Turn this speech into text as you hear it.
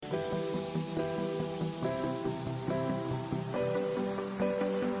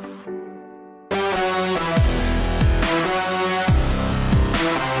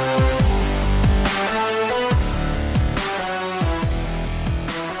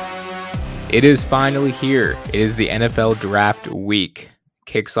It is finally here. It is the NFL Draft Week.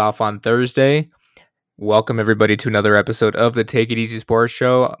 Kicks off on Thursday. Welcome, everybody, to another episode of the Take It Easy Sports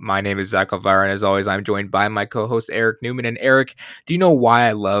Show. My name is Zach Elvira, and as always, I'm joined by my co-host, Eric Newman. And Eric, do you know why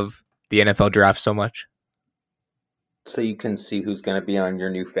I love the NFL Draft so much? So you can see who's going to be on your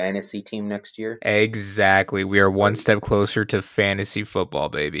new fantasy team next year? Exactly. We are one step closer to fantasy football,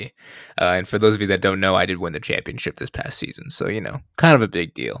 baby. And for those of you that don't know, I did win the championship this past season. So, kind of a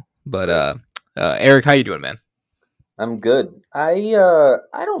big deal. But Eric, how you doing, man? I'm good. I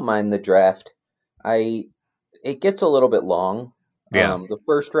don't mind the draft. It gets a little bit long. Yeah. The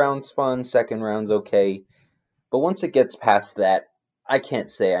first round's fun, second round's okay. But once it gets past that, I can't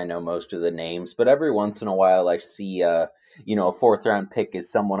say I know most of the names, but every once in a while I see a fourth round pick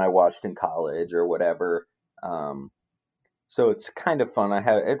is someone I watched in college or whatever. So it's kind of fun.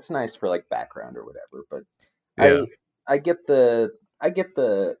 It's nice for like background or whatever, but Yeah. I get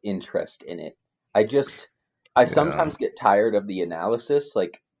the interest in it. I sometimes get tired of the analysis.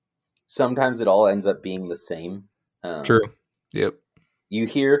 Like sometimes it all ends up being the same. True. Yep.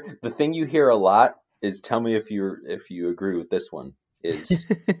 The thing you hear a lot is, tell me if you agree with this one, is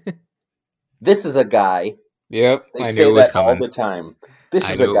this is a guy. Yep. They I say knew it was that all coming. the time. This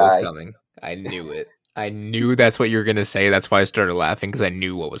I is a knew it was guy. coming. I knew it. I knew that's what you were gonna say. That's why I started laughing, because I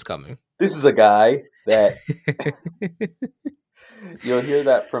knew what was coming. This is a guy that you'll hear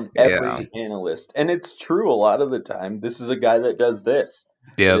that from Yeah. every analyst, and it's true a lot of the time. This is a guy that does this,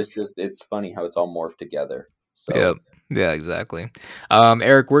 but Yep. it's funny how it's all morphed together. So Yep. Yeah, exactly.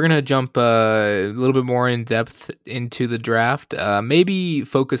 Eric, we're gonna jump a little bit more in depth into the draft. Maybe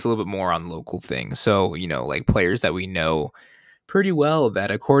focus a little bit more on local things. So, like players that we know pretty well,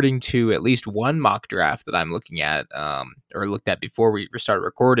 that according to at least one mock draft that I'm looking at, or looked at before we started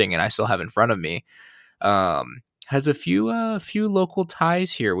recording, and I still have in front of me, has a few local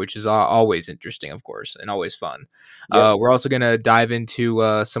ties here, which is always interesting, of course, and always fun. Yep. We're also going to dive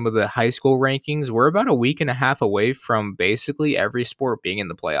into some of the high school rankings. We're about a week and a half away from basically every sport being in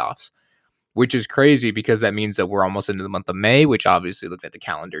the playoffs, which is crazy because that means that we're almost into the month of May, which obviously, looking at the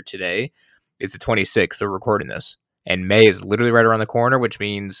calendar today, it's the 26th. We're recording this, and May is literally right around the corner, which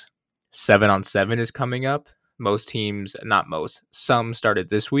means 7-on-7 is coming up. Most teams, not most, some started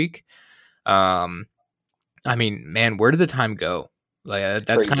this week. I mean, man, where did the time go? Like that's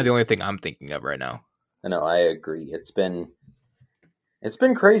kind of Crazy. the only thing I'm thinking of right now. I know, I agree. It's been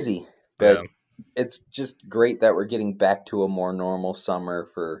crazy, Yeah. but it's just great that we're getting back to a more normal summer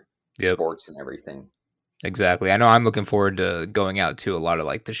for Yep. sports and everything. Exactly. I know I'm looking forward to going out to a lot of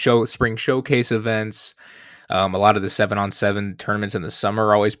like the spring showcase events. A lot of the 7-on-7 tournaments in the summer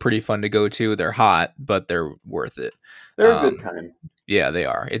are always pretty fun to go to. They're hot, but they're worth it. They're a good time. Yeah, they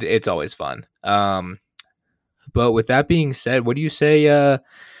are. It's always fun. But with that being said, what do you say?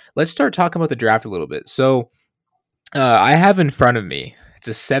 Let's start talking about the draft a little bit. So I have in front of me, it's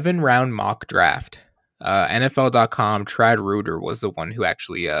a 7-round mock draft. NFL.com, Trad Reuter was the one who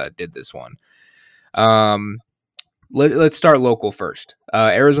actually did this one. Let's start local first.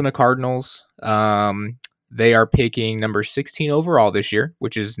 Arizona Cardinals. They are picking number 16 overall this year,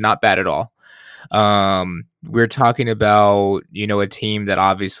 which is not bad at all. We're talking about, a team that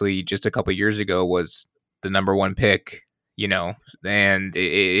obviously just a couple years ago was the number one pick, and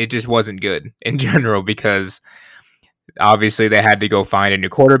it just wasn't good in general because obviously they had to go find a new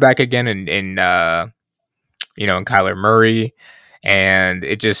quarterback again in Kyler Murray, and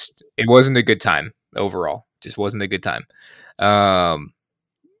it wasn't a good time overall. Just wasn't a good time.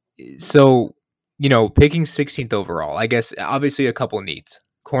 So, picking 16th overall, I guess obviously a couple needs.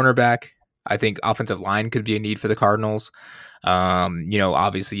 Cornerback, I think offensive line could be a need for the Cardinals.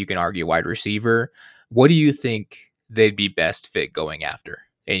 Obviously you can argue wide receiver. What do you think they'd be best fit going after,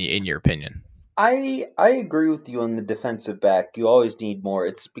 in your opinion? I agree with you on the defensive back. You always need more.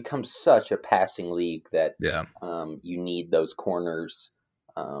 It's become such a passing league that Yeah. you need those corners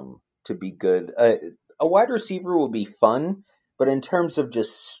to be good. A wide receiver will be fun, but in terms of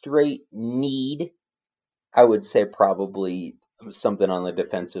just straight need, I would say probably something on the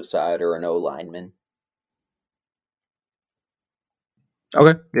defensive side or an O lineman.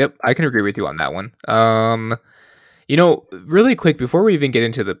 Okay. Yep. I can agree with you on that one. Really quick before we even get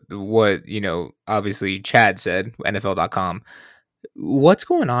into what, obviously Chad said, NFL.com, what's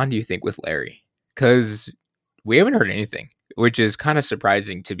going on, do you think, with Larry? Because we haven't heard anything, which is kind of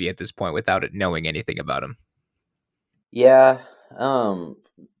surprising to be at this point without it knowing anything about him. Yeah,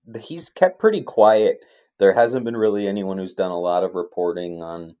 he's kept pretty quiet. There hasn't been really anyone who's done a lot of reporting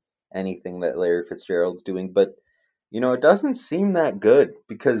on anything that Larry Fitzgerald's doing, but it doesn't seem that good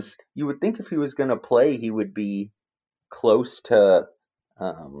because you would think if he was going to play, he would be close to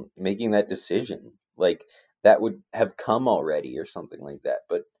making that decision. Like that would have come already or something like that.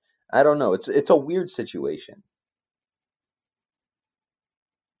 But I don't know. It's a weird situation.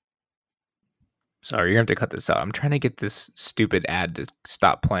 Sorry, you're gonna have to cut this out. I'm trying to get this stupid ad to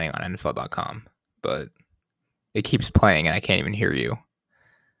stop playing on NFL.com, but it keeps playing and I can't even hear you,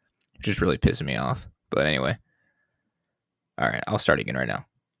 which is really pissing me off. But anyway, all right, I'll start again right now.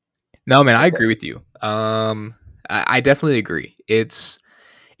 No, man, I Okay. agree with you. I definitely agree. It's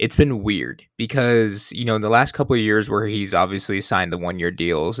been weird because in the last couple of years where he's obviously signed the 1 year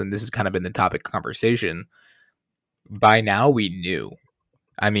deals, and this has kind of been the topic of conversation. By now, we knew.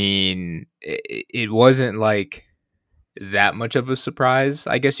 I mean, it wasn't like that much of a surprise,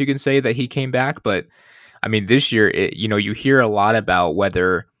 I guess you can say, that he came back. But I mean, this year, you hear a lot about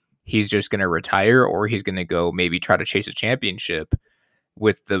whether he's just going to retire or he's going to go maybe try to chase a championship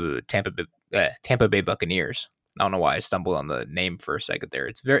with the Tampa Bay Buccaneers. I don't know why I stumbled on the name for a second there.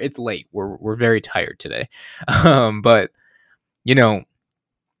 It's late. We're very tired today. But you know,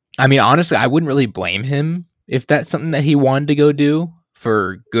 I mean, honestly, I wouldn't really blame him if that's something that he wanted to go do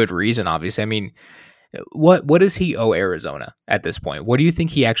for good reason. Obviously, I mean, what does he owe Arizona at this point? What do you think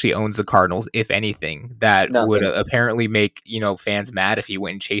he actually owns the Cardinals, if anything, that would Nothing. apparently make fans mad if he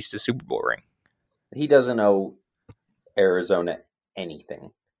went and chased a Super Bowl ring? He doesn't owe Arizona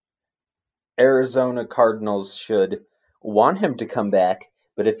anything. Arizona Cardinals should want him to come back,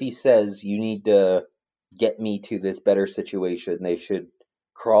 but if he says you need to get me to this better situation, they should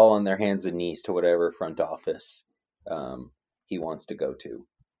crawl on their hands and knees to whatever front office he wants to go to,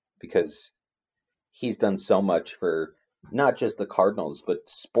 because he's done so much for not just the Cardinals but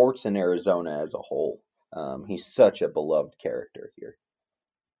sports in Arizona as a whole. He's such a beloved character here.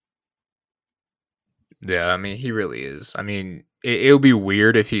 Yeah, I mean, he really is. I mean, it'll be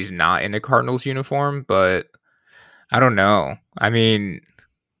weird if he's not in a Cardinals uniform, but I don't know. I mean,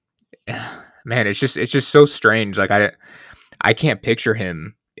 man, it's just so strange. Like I can't picture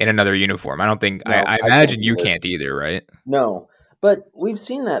him in another uniform. I don't think No, I I can't imagine you either. can't either, right? No, but we've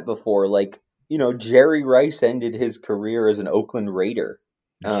seen that before. Like, Jerry Rice ended his career as an Oakland Raider.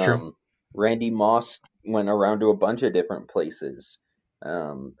 It's true. Um, Randy Moss went around to a bunch of different places.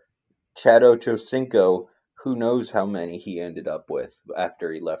 Um, Chad Ochocinco, who knows how many he ended up with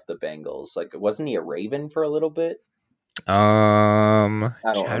after he left the Bengals? Like, wasn't he a Raven for a little bit?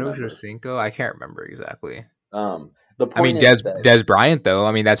 I don't Chad remember. Ochocinco, I can't remember exactly. The I mean, point is that, Des Bryant though.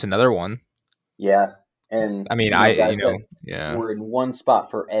 I mean, that's another one. yeah, and I mean, guys that yeah, were in one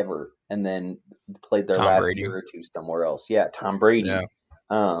spot forever and then played their Tom last year Brady, or two somewhere else. Yeah, Tom yeah, Brady.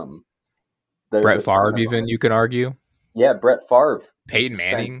 Um, there's Brett a ton Favre. of them. Even you could argue Yeah, Brett Favre Peyton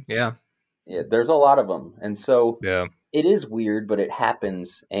spent. Manning. Yeah, Yeah, there's a lot of them, and so yeah, it is weird, but it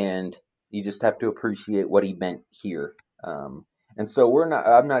happens, and you just have to appreciate what he meant here. And so we're not.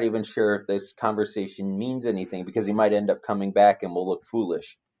 I'm not even sure if this conversation means anything because he might end up coming back and we'll look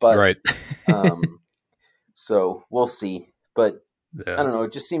foolish. But right. um, so we'll see. But I Yeah. don't know.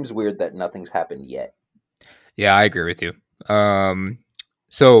 It just seems weird that nothing's happened yet. Yeah, I agree with you.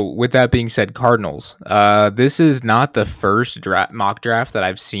 So with that being said, Cardinals. This is not the first mock draft that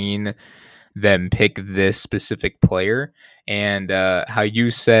I've seen them pick this specific player. And how you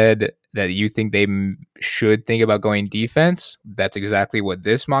said that you think they should think about going defense. That's exactly what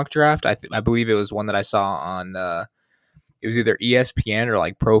this mock draft. I believe it was one that I saw on. It was either ESPN or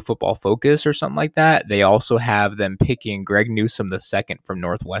like Pro Football Focus or something like that. They also have them picking Greg Newsome the second from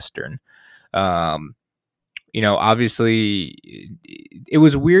Northwestern. Um, obviously it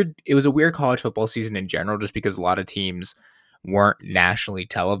was weird. It was a weird college football season in general, just because a lot of teams weren't nationally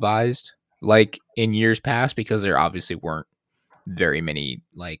televised like in years past, because there obviously weren't very many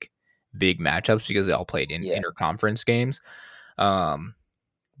like big matchups because they all played in Yeah, interconference games. Um,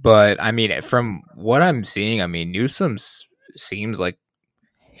 but I mean, from what I'm seeing, I mean, Newsom seems like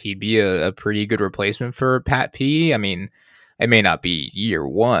he'd be a pretty good replacement for Pat P. I mean, it may not be year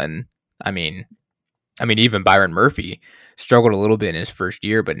one. I mean, even Byron Murphy struggled a little bit in his first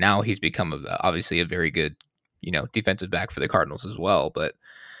year, but now he's become obviously a very good, defensive back for the Cardinals as well. But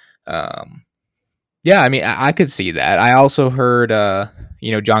um, yeah, I mean, I could see that. I also heard,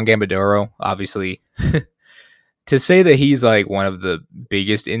 John Gambadoro, obviously, to say that he's like one of the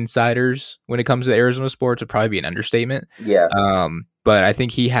biggest insiders when it comes to Arizona sports would probably be an understatement. yeah. But I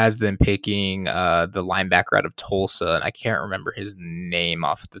think he has them picking the linebacker out of Tulsa, and I can't remember his name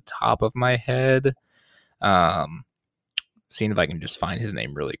off the top of my head. Um, Seeing if I can just find his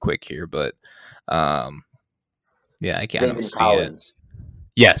name really quick here, but um, yeah, I don't Zaven see it. Collins.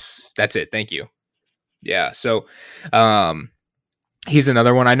 Yes, that's it. Thank you. Yeah, so um, he's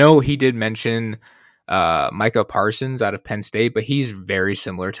another one. I know he did mention Micah Parsons out of Penn State, but he's very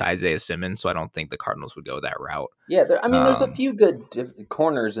similar to Isaiah Simmons, so I don't think the Cardinals would go that route. Yeah, there's a Um, few good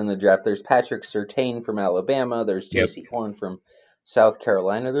corners in the draft. There's Patrick Surtain from Alabama. There's yep. J.C. Horn from South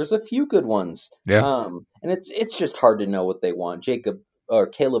Carolina. There's a few good ones. Yeah. And it's just hard to know what they want.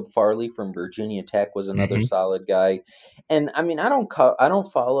 Caleb Farley from Virginia Tech was another Hmm. solid guy. And I mean, I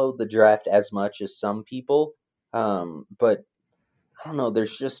don't follow the draft as much as some people. But I don't know.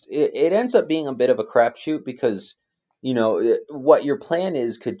 There's just it ends up being a bit of a crapshoot because what your plan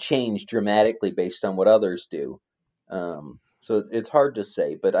is could change dramatically based on what others do. So it's hard to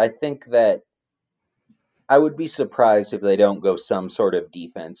say, but I think that I would be surprised if they don't go some sort of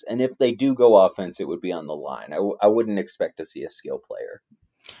defense, and if they do go offense, it would be on the line. I wouldn't expect to see a skill player.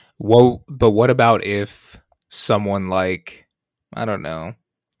 Well, but what about if someone like, I don't know,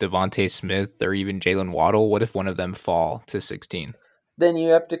 Devontae Smith or even Jalen Waddle? What if one of them fall to 16? Then you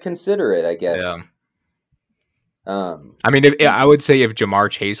have to consider it, I Yeah. guess. Um, I mean, I would say if Jamar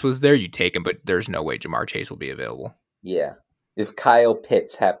Chase was there, you'd take him, but there's no way Jamar Chase will be available. yeah. If Kyle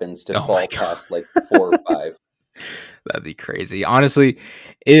Pitts happens to Oh my fall God. past like 4 or 5. That'd be crazy. Honestly,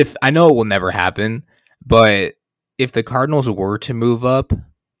 if I know it will never happen, but if the Cardinals were to move up,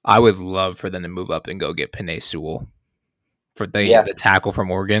 I would love for them to move up and go get Penei Sewell for Yeah, the tackle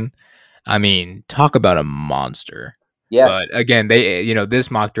from Oregon. I mean, talk about a monster. yeah. But again, they this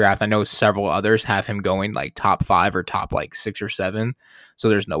mock draft, I know several others have him going like top 5 or top like 6 or 7. So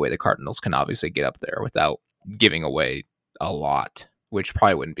there's no way the Cardinals can obviously get up there without giving away a lot, which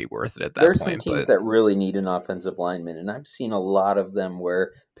probably wouldn't be worth it at that There's some point. teams But that really need an offensive lineman, and I've seen a lot of them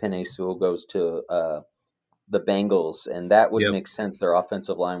where Penei Sewell goes to the Bengals, and that would yep, make sense. Their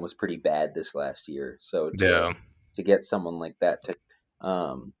offensive line was pretty bad this last year, so yeah, to get someone like that to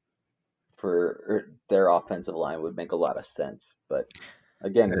for their offensive line would make a lot of sense. But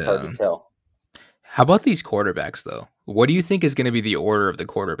again, it's hard to yeah. tell. How about these quarterbacks though? What do you think is going to be the order of the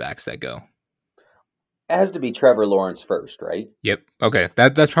quarterbacks that go? It has to be Trevor Lawrence first, right? Yep. Okay.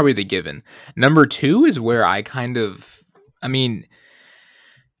 That's probably the given. Number 2 is where I mean,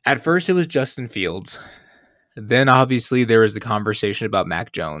 at first it was Justin Fields. Then obviously there was the conversation about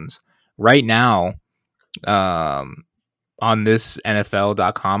Mac Jones. Right now, um, on this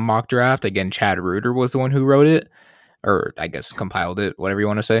NFL.com mock draft, again, Chad Reuter was the one who wrote it, or I guess compiled it, whatever you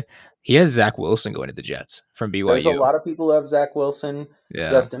want to say. He has Zach Wilson going to the Jets from There's a BYU. lot of people who have Zach Wilson, Yeah.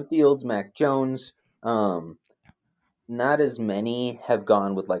 Justin Fields, Mac Jones. Not as many have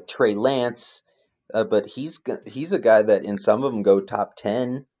gone with like Trey Lance, but he's a guy that in some of them go top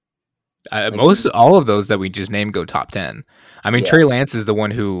 10. Like Most he's all of those that we just named go top 10. I mean, Yeah, Trey Lance is the one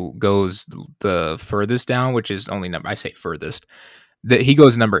who goes the furthest down, which is only number, I say furthest. That he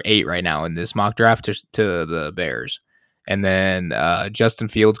goes number 8 right now in this mock draft to the Bears. And then Justin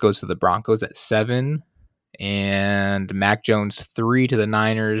Fields goes to the Broncos at 7, and Mac Jones 3 to the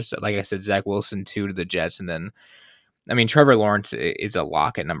Niners. Like I said, Zach Wilson 2 to the Jets, and then I mean Trevor Lawrence is a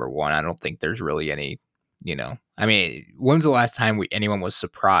lock at number 1. I don't think there's really any, I mean, when's the last time anyone was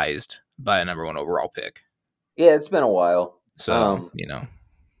surprised by a number 1 overall pick? yeah, it's been a while. So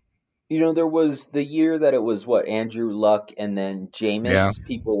There was the year that it was Andrew Luck and then yeah, Jameis.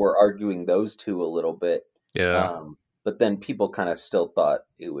 People were arguing those two a little bit, yeah, but then people kind of still thought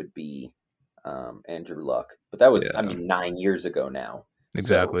it would be Andrew Luck. But that was, I yeah, mean, 9 years ago now, so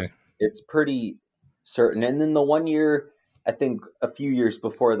exactly. it's pretty certain. And then the one year, I think a few years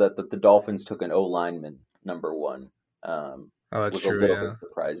before that, the Dolphins took an O lineman number 1, Oh, that's was a true. little Yeah, bit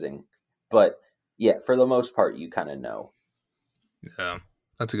surprising. But yeah, for the most part, you kind of know. yeah,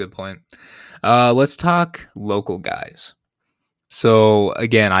 that's a good point. Let's talk local guys. So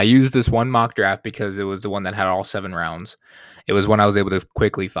again, I used this one mock draft because it was the one that had all 7 rounds. It was one I was able to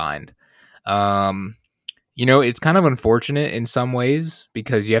quickly find. Um, it's kind of unfortunate in some ways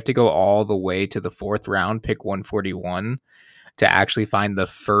because you have to go all the way to the 4th round, pick 141 to actually find the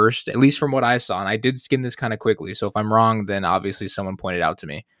first, at least from what I saw. And I did skim this kind of quickly. So if I'm wrong, then obviously someone pointed out to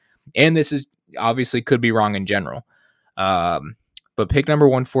me. And this is obviously could be wrong in general. But pick number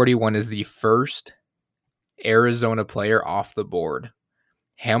 141 is the first Arizona player off the board.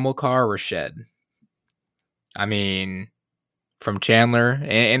 Hamilcar Rashed. I mean, from Chandler.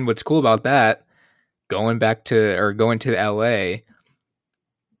 And what's cool about that, going to LA,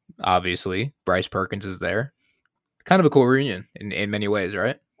 obviously, Bryce Perkins is there. Kind of a cool reunion in many ways,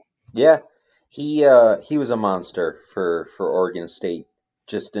 right? Yeah, he was a monster for Oregon State,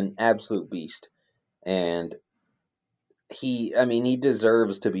 just an absolute beast, and I mean, he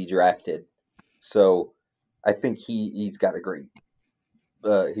deserves to be drafted. So I think he's got great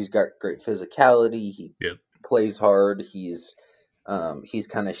physicality. He Yep. plays hard. He's He's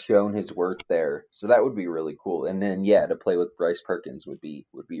kind of shown his worth there, so that would be really cool. And then yeah, to play with Bryce Perkins would be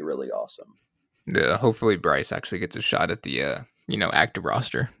really awesome. Yeah, hopefully Bryce actually gets a shot at the active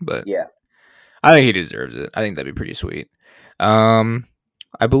roster, but Yeah, I think he deserves it. I think that'd be pretty sweet. Um,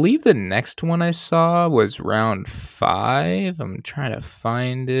 I believe the next one I saw was round 5. I'm trying to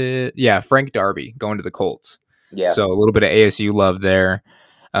find it. Yeah, Frank Darby going to the Colts. yeah. So a little bit of ASU love there.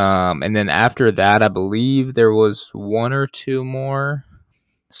 And then after that, I believe there was one or two more.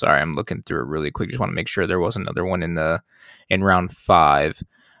 Sorry, I'm looking through it really quick. Just want to make sure there was another one in round 5.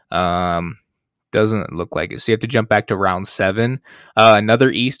 Um, doesn't look like it. So you have to jump back to round 7. Another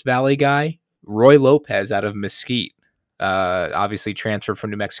East Valley guy, Roy Lopez out of Mesquite. Obviously transferred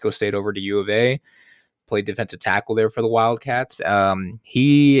from New Mexico State over to U of A. Played defensive tackle there for the Wildcats.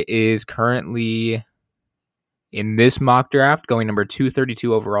 He is currently in this mock draft going number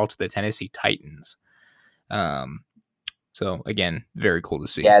 232 overall to the Tennessee Titans. So again, very cool to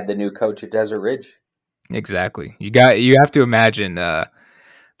see. Dad, the new coach at Desert Ridge. Exactly. You have to imagine that'd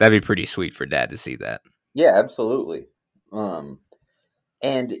be pretty sweet for Dad to see that. Yeah, absolutely. And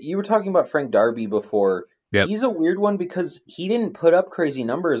you were talking about Frank Darby before. Yep. He's a weird one because he didn't put up crazy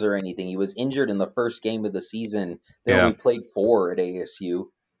numbers or anything. He was injured in the first game of the season. They only played 4 at ASU.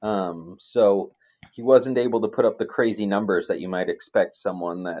 So he wasn't able to put up the crazy numbers that you might expect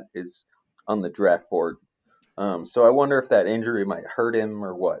someone that is on the draft board. So I wonder if that injury might hurt him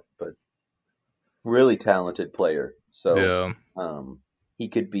or what. But really talented player. So he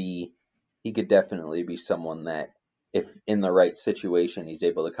could definitely be someone that, if in the right situation, he's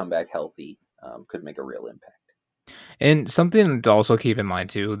able to come back healthy, could make a real impact. And something to also keep in mind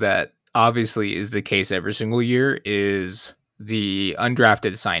too, that obviously is the case every single year, is the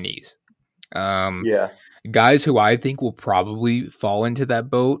undrafted signees. Yeah. Guys who I think will probably fall into that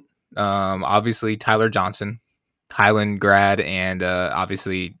boat. Obviously Tyler Johnson, Highland grad, and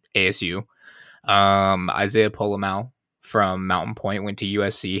obviously ASU. Isaiah Polamau from Mountain Point went to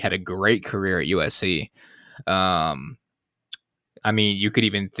USC, had a great career at USC. I mean, you could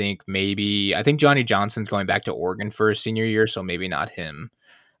even think I think Johnny Johnson's going back to Oregon for his senior year, so maybe not him.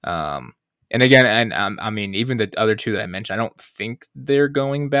 And again, I mean, even the other two that I mentioned, I don't think they're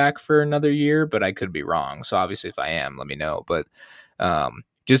going back for another year, but I could be wrong. So obviously, if I am, let me know. But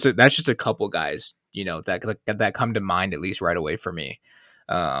that's just a couple guys, that come to mind at least right away for me.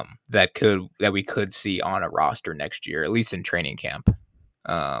 That we could see on a roster next year, at least in training camp.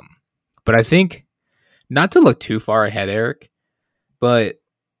 But I think, not to look too far ahead, Eric, but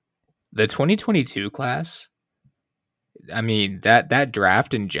the 2022 class, I mean, that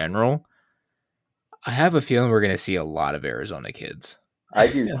draft in general, I have a feeling we're going to see a lot of Arizona kids. I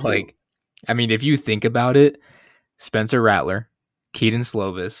do too. I mean, if you think about it, Spencer Rattler, Keaton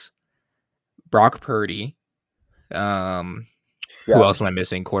Slovis, Brock Purdy, who else am I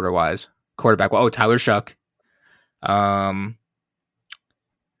missing quarterback? Oh, Tyler Shuck. Bijan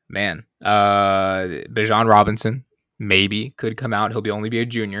Robinson maybe could come out. He'll only be a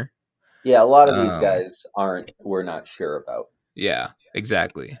junior. Yeah, a lot of these guys we're not sure about. Yeah,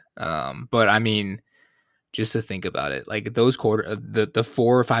 exactly. But I mean, just to think about it, like those the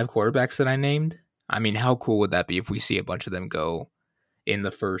 4 or 5 quarterbacks that I named, I mean, how cool would that be if we see a bunch of them go in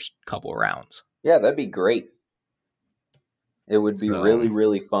the first couple rounds? Yeah, that'd be great. It would be really,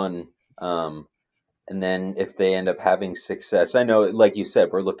 really fun. And then if they end up having success, I know, like you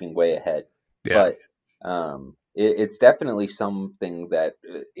said, we're looking way ahead. Yeah. But it's definitely something that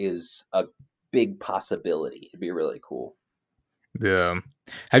is a big possibility. It'd be really cool. Yeah.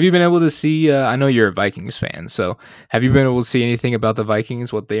 Have you been able to see, I know you're a Vikings fan, so have you been able to see anything about the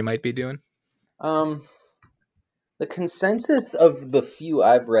Vikings, what they might be doing? The consensus of the few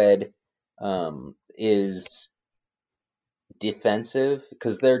I've read is defensive,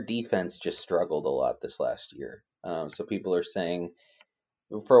 because their defense just struggled a lot this last year. So people are saying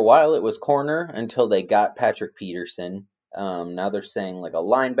for a while it was corner until they got Patrick Peterson. Now they're saying like a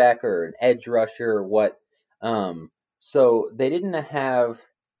linebacker or an edge rusher or what. So they didn't have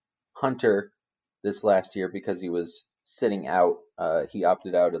Hunter this last year because he was sitting out. He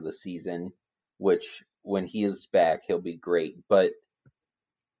opted out of the season, which when he is back, he'll be great. But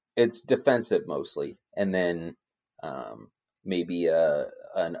it's defensive mostly. And then maybe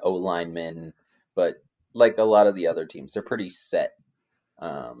an O lineman. But like a lot of the other teams, they're pretty set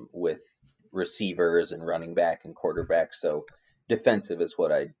with receivers and running back and quarterback. So defensive is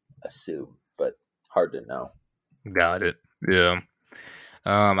what I assume, but hard to know. Got it. Yeah.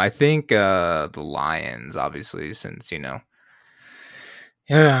 I think the Lions, obviously, since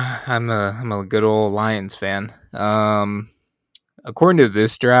yeah, I'm a good old Lions fan. According to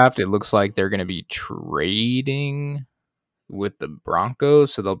this draft, it looks like they're going to be trading with the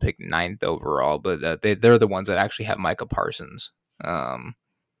Broncos, so they'll pick 9th overall. But they're the ones that actually have Micah Parsons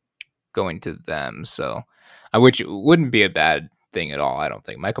going to them. So, which wouldn't be a bad thing at all. I don't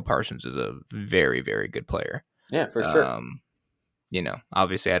think Micah Parsons is a very, very good player. Yeah, for sure.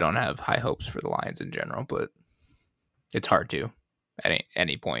 Obviously, I don't have high hopes for the Lions in general, but it's hard to at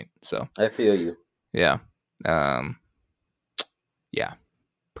any point. So I feel you. yeah, yeah,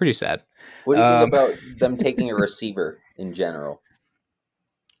 pretty sad. What do you think about them taking a receiver in general?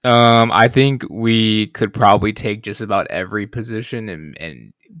 I think we could probably take just about every position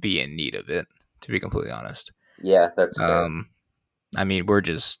and be in need of it, to be completely honest. Yeah, that's fair. I mean, we're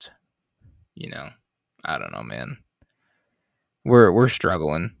just, I don't know, man. We're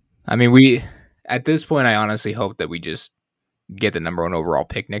struggling. I mean, we at this point, I honestly hope that we just get the number 1 overall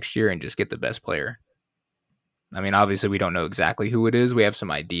pick next year and just get the best player. I mean, obviously, we don't know exactly who it is. We have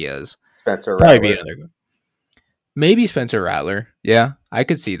some ideas. Spencer Probably be Rattler. another. Maybe Spencer Rattler. Yeah, I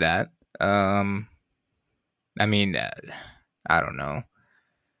could see that. I mean, I don't know.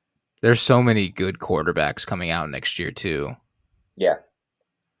 There's so many good quarterbacks coming out next year too. Yeah.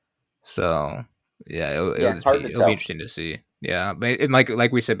 So yeah, it'll be interesting to see. Yeah, but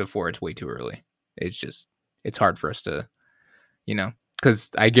like we said before, it's way too early. It's hard for us to, because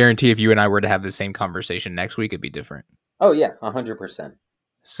I guarantee if you and I were to have the same conversation next week, it'd be different. Oh yeah, 100%.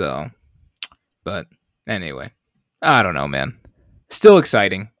 So, but anyway, I don't know, man. Still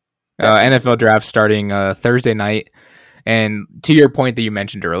exciting. NFL draft starting Thursday night. And to your point that you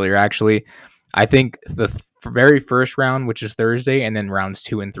mentioned earlier, actually, I think the very first round, which is Thursday, and then rounds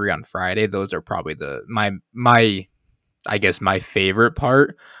 2 and 3 on Friday, those are probably my I guess my favorite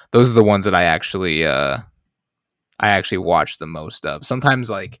part. Those are the ones that I actually watch the most of. Sometimes,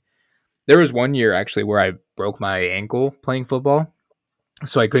 like, there was one year actually where I broke my ankle playing football,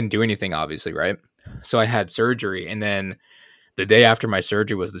 so I couldn't do anything, obviously, right? So I had surgery, and then the day after my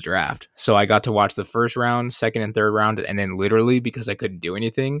surgery was the draft. So I got to watch the first round, second and third round, and then literally because I couldn't do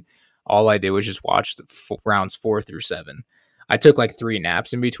anything, all I did was just watch the rounds 4 through 7. I took like 3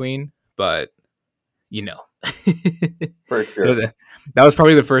 naps in between, but for sure. That was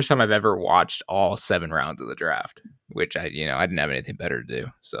probably the first time I've ever watched all 7 rounds of the draft, which I didn't have anything better to do.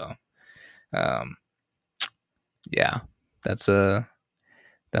 So, yeah, that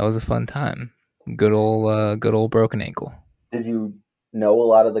was a fun time. Good old broken ankle. Did you know a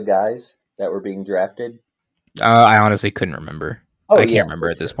lot of the guys that were being drafted? I honestly couldn't remember. I can't remember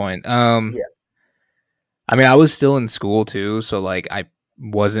at this point. I mean, I was still in school too, so like I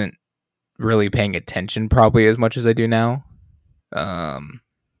wasn't really paying attention probably as much as I do now.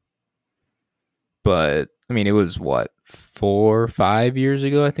 But I mean, it was what 4 or 5 years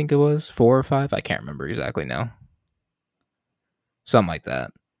ago. I think it was 4 or 5. I can't remember exactly now. Something like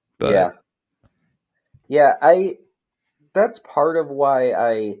that. But yeah. That's part of why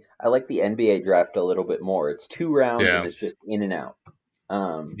I like the NBA draft a little bit more. It's 2 rounds and it's just in and out.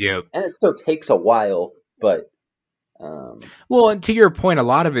 Yep. And it still takes a while, but well, and to your point, a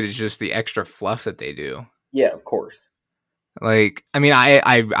lot of it is just the extra fluff that they do. Yeah, of course. Like, I mean,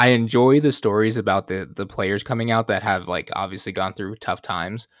 I enjoy the stories about the players coming out that have like obviously gone through tough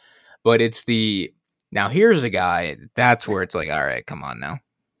times, but it's now here's a guy that's where it's like, all right, come on now.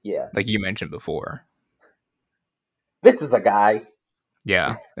 Yeah. Like you mentioned before. This is a guy.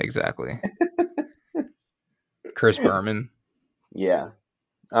 Yeah, exactly. Chris Berman. Yeah.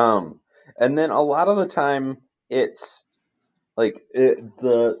 And then a lot of the time it's like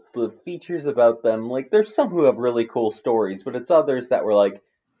the features about them, like there's some who have really cool stories, but it's others that were like,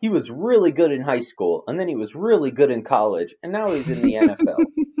 he was really good in high school and then he was really good in college and now he's in the NFL.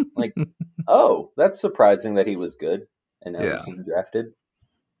 Like, oh, that's surprising that he was good and now he's being drafted.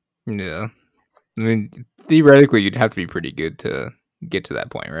 Yeah. I mean, theoretically, you'd have to be pretty good to get to that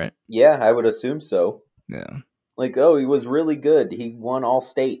point, right? Yeah, I would assume so. Yeah. Like, oh, he was really good. He won all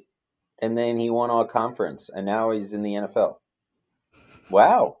state and then he won all conference and now he's in the NFL.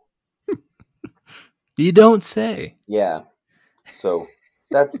 Wow. You don't say. Yeah. So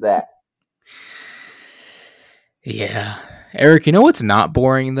that's that. Yeah. Eric, you know what's not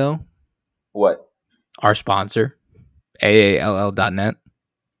boring, though? What? Our sponsor, AALL.net.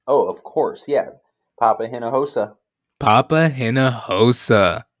 Oh, of course. Yeah. Papa Hinojosa. Papa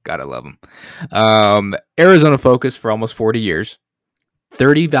Hinojosa. Gotta love him. Arizona focused for almost 40 years.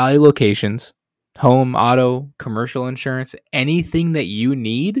 30 value locations. Home, auto, commercial insurance. Anything that you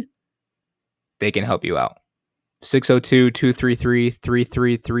need, they can help you out.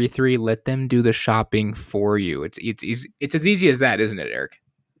 602-233-3333. Let them do the shopping for you. It's as easy as that, isn't it, Eric?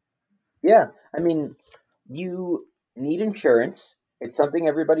 Yeah. I mean, you need insurance. It's something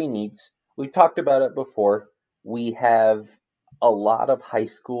everybody needs. We've talked about it before. We have a lot of high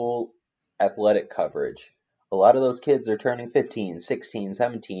school athletic coverage. A lot of those kids are turning 15, 16,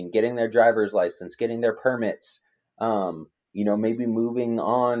 17, getting their driver's license, getting their permits, maybe moving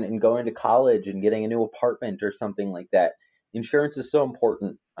on and going to college and getting a new apartment or something like that. Insurance is so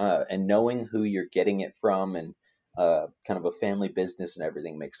important, and knowing who you're getting it from and kind of a family business and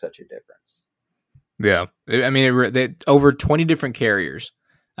everything makes such a difference. Yeah. I mean, over 20 different carriers.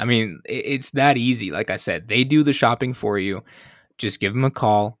 I mean, it's that easy. Like I said, they do the shopping for you. Just give them a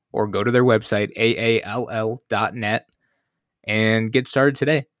call or go to their website, aall.net, and get started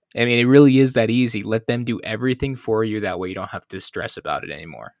today. I mean, it really is that easy. Let them do everything for you. That way you don't have to stress about it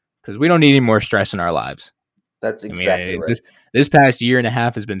anymore. Because we don't need any more stress in our lives. That's I mean, exactly right. this past year and a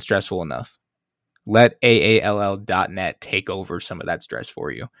half has been stressful enough. Let aall.net take over some of that stress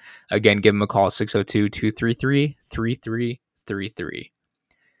for you. Again, give them a call, 602-233-3333.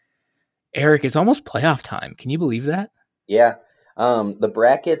 Eric, it's almost playoff time. Can you believe that? Yeah. The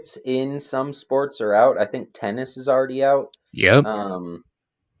brackets in some sports are out. I think tennis is already out. Yep. Um,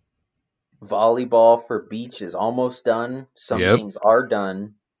 Volleyball for beach is almost done. Some Yep. teams are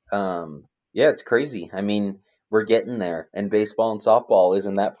done. Yeah, it's crazy. I mean, we're getting there, and baseball and softball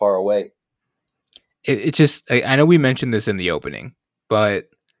isn't that far away. It's just, I know we mentioned this in the opening, but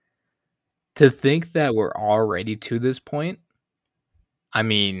to think that we're already to this point, I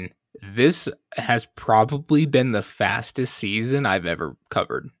mean, this has probably been the fastest season I've ever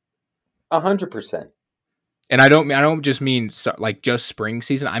covered. 100%. And I don't just mean like just spring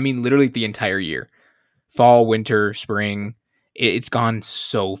season. I mean literally the entire year. Fall, winter, spring. It's gone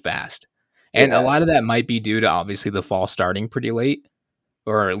so fast. It And a lot has. of that might be due to obviously the fall starting pretty late,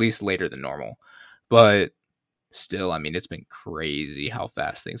 or at least later than normal. But still, I mean, it's been crazy how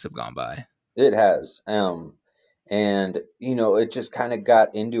fast things have gone by. It has. And it just kind of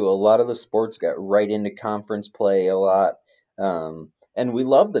got into a lot of the sports got right into conference play a lot. And we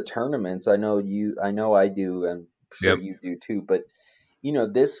love the tournaments. I know I do, and I'm sure Yep. you do too. But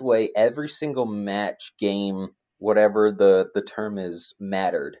this way, every single match, game, whatever the term is,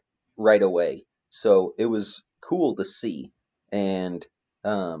 mattered right away. So it was cool to see, and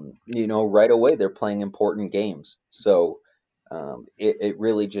right away they're playing important games. So it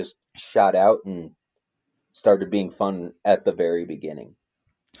really just shot out and started being fun at the very beginning.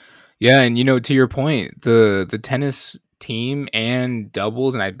 Yeah, and to your point, the tennis team and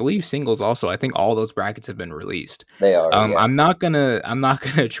doubles, and I believe singles also. I think all those brackets have been released. They are, yeah. I'm not gonna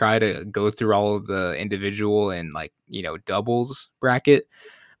try to go through all of the individual and like doubles bracket,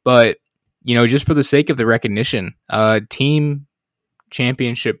 but just for the sake of the recognition, team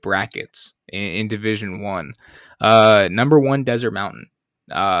championship brackets in Division One. Number one, Desert Mountain.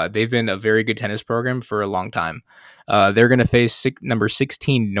 They've been a very good tennis program for a long time. They're going to face number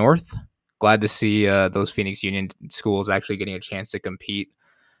 16 North. Glad to see those Phoenix Union schools actually getting a chance to compete.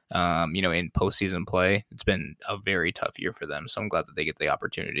 In postseason play. It's been a very tough year for them, so I'm glad that they get the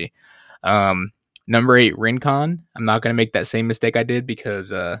opportunity. Number 8, Rincon. I'm not going to make that same mistake I did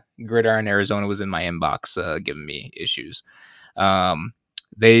because Gridiron Arizona was in my inbox giving me issues.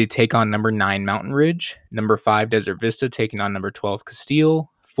 They take on number 9, Mountain Ridge. Number 5, Desert Vista, taking on number 12, Castile.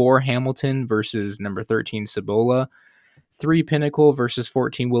 4, Hamilton versus number 13, Cibola. 3, Pinnacle versus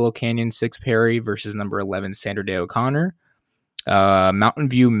 14, Willow Canyon. 6, Perry versus number 11, Sandra Day O'Connor. Mountain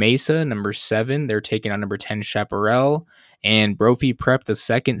View Mesa, number 7. They're taking on number 10, Chaparral. And Brophy Prep, the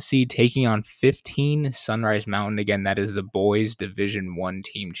second seed, taking on 15, Sunrise Mountain. Again, that is the boys Division 1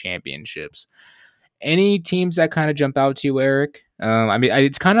 team championships. Any teams that kind of jump out to you, Eric? I mean,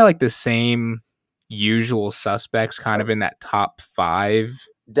 it's kind of like the same usual suspects, kind of in that top 5.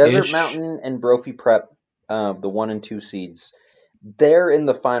 Desert Mountain and Brophy Prep, the 1 and 2 seeds, they're in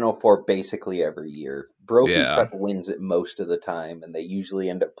the Final Four basically every year. Brophy Yeah. Prep wins it most of the time, and they usually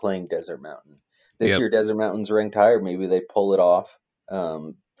end up playing Desert Mountain. This Yep. year, Desert Mountain's ranked higher. Maybe they pull it off.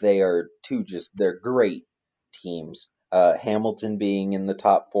 They are they're great teams. Hamilton being in the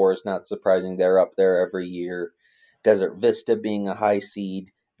top 4 is not surprising. They're up there every year. Desert Vista being a high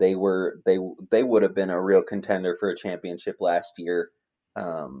seed, they would have been a real contender for a championship last year.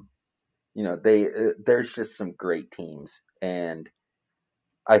 There's just some great teams, and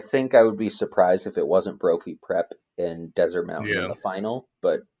I think I would be surprised if it wasn't Brophy Prep and Desert Mountain in Yeah. the final,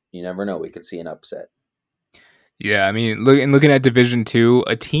 but you never know. We could see an upset. Yeah, I mean, looking at Division 2,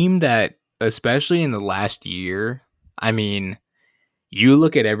 a team that, especially in the last year, I mean, you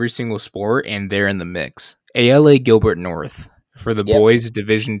look at every single sport and they're in the mix. ALA Gilbert North for the Yep. boys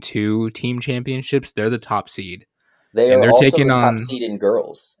Division 2 team championships, they're the top seed. They And are they're also taking the top on, seed in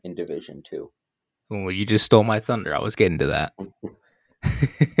girls in Division 2. well, you just stole my thunder. I was getting to that.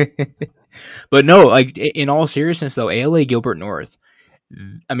 But no, like in all seriousness though, ALA Gilbert North.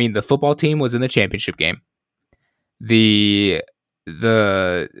 I mean, the football team was in the championship game. The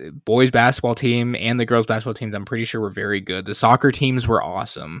boys basketball team and the girls basketball teams, I'm pretty sure, were very good. The soccer teams were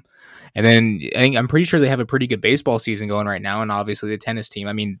awesome. And then I'm pretty sure they have a pretty good baseball season going right now, and obviously the tennis team.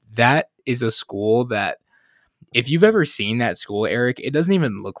 I mean, that is a school that, if you've ever seen that school, Eric, it doesn't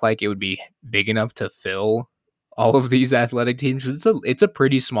even look like it would be big enough to fill all of these athletic teams. It's a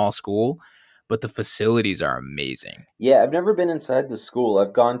pretty small school, but the facilities are amazing. Yeah, I've never been inside the school.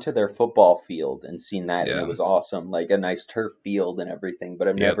 I've gone to their football field and seen that, and it Yeah. was awesome, like a nice turf field and everything. But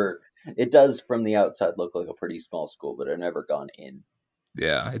I've Yep. never. It does from the outside look like a pretty small school, but I've never gone in.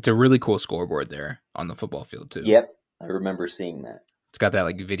 Yeah. It's a really cool scoreboard there on the football field too. Yep, I remember seeing that. It's got that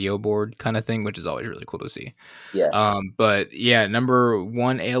like video board kind of thing, which is always really cool to see. Yeah, But yeah, number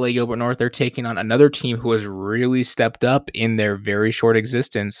one, ALA Gilbert North, they're taking on another team who has really stepped up in their very short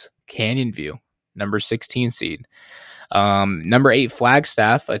existence, Canyon View, number 16 seed. Number 8,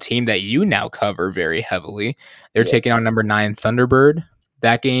 Flagstaff, a team that you now cover very heavily. They're yes. taking on number 9, Thunderbird.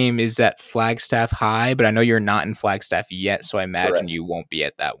 That game is at Flagstaff High, but I know you're not in Flagstaff yet, so I imagine Correct. you won't be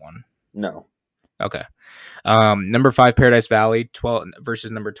at that one. No. Okay. Number 5, Paradise Valley 12 versus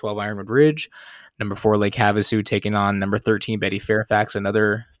number 12, Ironwood Ridge. Number 4, Lake Havasu taking on number 13, Betty Fairfax,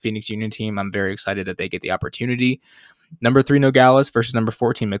 another Phoenix Union team. I'm very excited that they get the opportunity. Number 3, Nogales versus number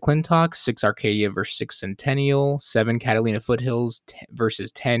 14, McClintock. 6, Arcadia versus 6, Centennial. 7, Catalina Foothills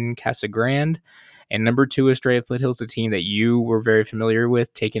versus 10, Casa Grande. And number 2, Estrella Foothills, the team that you were very familiar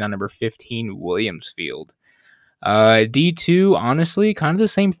with, taking on number 15, Williamsfield. D2, honestly, kind of the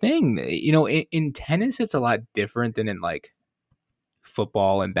same thing. You know, in tennis, it's a lot different than in like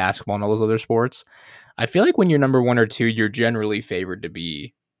football and basketball and all those other sports. I feel like when you're number 1 or 2, you're generally favored to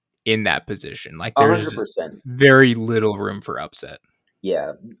be in that position. Like there's 100%. very little room for upset.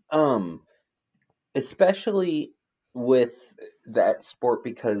 Yeah. Especially with that sport,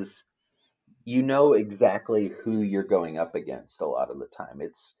 because you know exactly who you're going up against a lot of the time.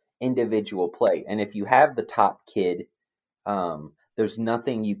 It's individual play. And if you have the top kid, there's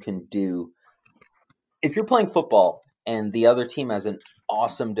nothing you can do. If you're playing football and the other team has an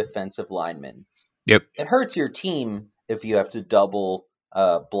awesome defensive lineman, Yep. it hurts your team if you have to double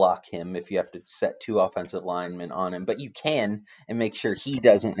block him, if you have to set 2 offensive linemen on him. But you can, and make sure he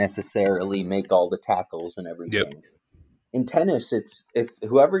doesn't necessarily make all the tackles and everything. Yep. In tennis, it's if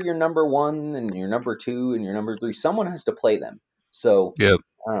whoever your number 1 and your number 2 and your number 3, someone has to play them. So Yep.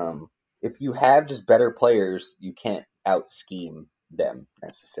 if you have just better players, you can't out scheme them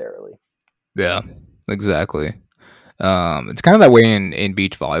necessarily. Yeah. Exactly. It's kind of that way in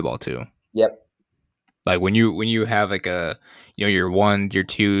beach volleyball too. Yep. Like when you have like a, you know, your 1s, your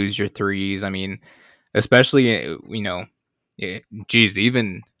 2s, your 3s. I mean, especially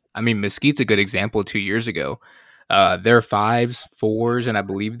even Mesquite's a good example. 2 years ago, their 5s, 4s, and I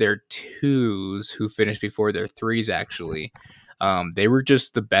believe their 2s who finished before their 3s actually. They were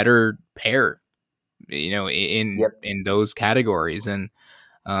just the better pair, you know, in those categories, and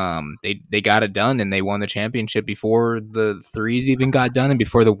they got it done, and they won the championship before the 3s even got done, and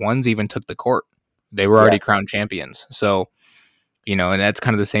before the 1s even took the court. They were already crowned champions. So, you know, and that's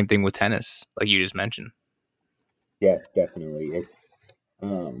kind of the same thing with tennis, like you just mentioned. Yeah, definitely. It's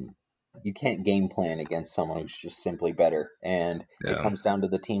you can't game plan against someone who's just simply better, and it comes down to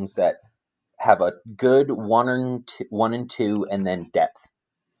the teams that have a good 1 and 2, and then depth.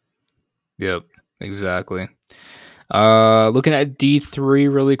 Yep, exactly. Looking at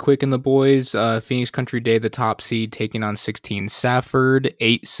D3 really quick in the boys, Phoenix Country Day, the top seed, taking on 16 Safford,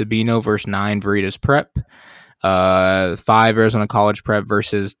 8 Sabino versus 9 Veritas Prep, 5 Arizona College Prep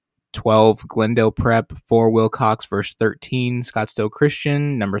versus 12 Glendale Prep, 4 Wilcox versus 13 Scottsdale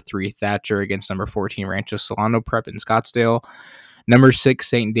Christian, number 3 Thatcher against number 14 Rancho Solano Prep in Scottsdale, number 6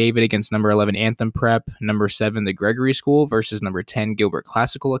 St. David against number 11 Anthem Prep, number 7 the Gregory School versus number 10 Gilbert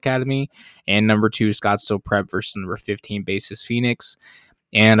Classical Academy, and number 2 Scottsdale Prep versus number 15 Basis Phoenix.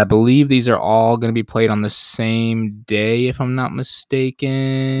 And I believe these are all going to be played on the same day, if I'm not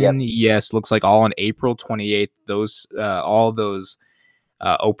mistaken. Yep. Yes, looks like all on April 28th. Those all those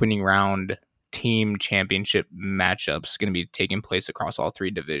opening round team championship matchups going to be taking place across all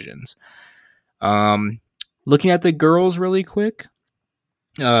 3 divisions. Looking at the girls really quick,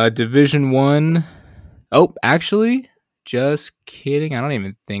 Division 1. Oh, actually, just kidding. I don't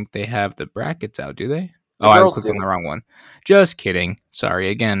even think they have the brackets out, do they? I clicked on the wrong one. Just kidding. Sorry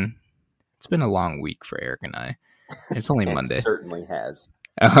again. It's been a long week for Eric and I. It's only Monday. It certainly has.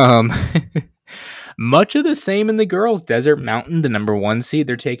 Much of the same in the girls. Desert Mountain, the number 1 seed,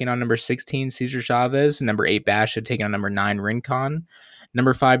 they're taking on number 16 Cesar Chavez, number 8 Basha taking on number 9 Rincon,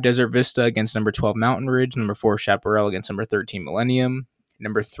 Number 5, Desert Vista against number 12, Mountain Ridge. Number 4, Chaparral against number 13, Millennium.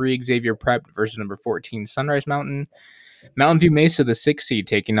 Number 3, Xavier Prep versus number 14, Sunrise Mountain. Mountain View Mesa, the 6 seed,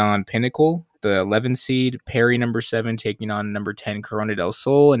 taking on Pinnacle. The 11 seed, Perry, number 7, taking on number 10, Corona del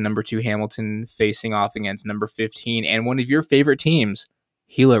Sol. And number 2, Hamilton, facing off against number 15. And one of your favorite teams,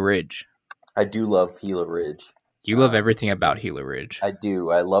 Gila Ridge. I do love Gila Ridge. You love everything about Gila Ridge. I do.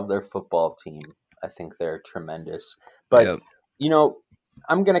 I love their football team. I think they're tremendous. But,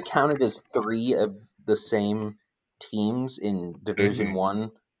 I'm going to count it as 3 of the same teams in Division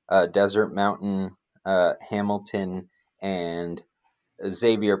 1. Desert Mountain, Hamilton, and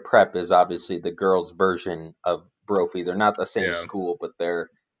Xavier Prep is obviously the girls' version of Brophy. They're not the same school, but they're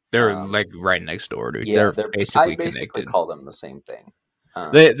like right next door, dude. Yeah, they're basically I basically connected. call them the same thing.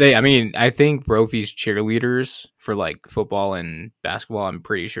 I think Brophy's cheerleaders for like football and basketball, I'm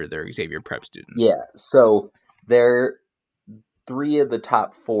pretty sure they're Xavier Prep students. Yeah, so they're 3 of the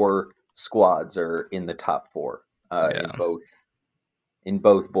top 4 squads are in the top 4 in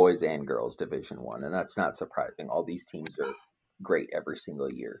both boys and girls Division 1, and that's not surprising. All these teams are great every single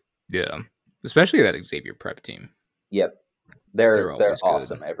year. Yeah, especially that Xavier Prep team. Yep, they're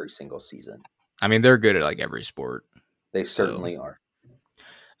awesome every single season. I mean, they're good at like every sport. They certainly are.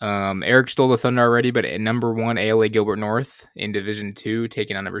 Eric stole the thunder already, but at number 1, ALA Gilbert North in Division 2,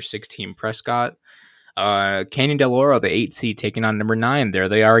 taking on number 16, Prescott. Canyon Del Oro, the 8 seed, taking on number 9. There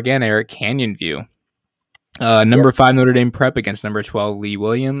they are again, Eric, Canyon View. Number 5, Notre Dame Prep against number 12, Lee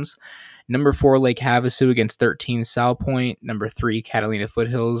Williams. Number 4, Lake Havasu against 13, Sal Point. Number 3, Catalina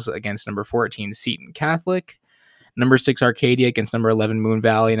Foothills against number 14, Seton Catholic. Number 6, Arcadia against number 11, Moon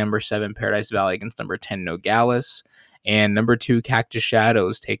Valley. Number 7, Paradise Valley against number 10, Nogales. And number 2, Cactus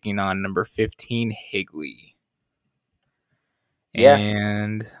Shadows taking on number 15, Higley. Yeah,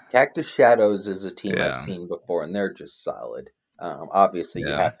 and Cactus Shadows is a team I've seen before, and they're just solid. Obviously, you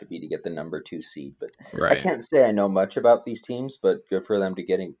have to be to get the number 2 seed, but I can't say I know much about these teams, but good for them to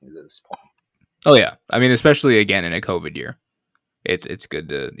getting to this point. Oh yeah, I mean, especially again in a COVID year, it's good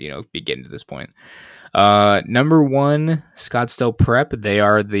to be getting to this point. Number 1, Scottsdale Prep. They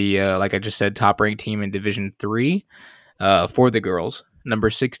are the like I just said, top ranked team in Division 3 for the girls.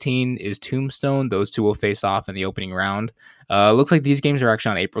 Number 16 is Tombstone. Those two will face off in the opening round. Looks like these games are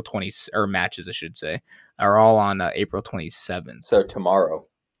actually on April 20th, or matches, I should say, are all on April 27th. So tomorrow.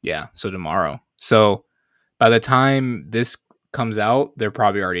 Yeah, so tomorrow. So by the time this comes out, they're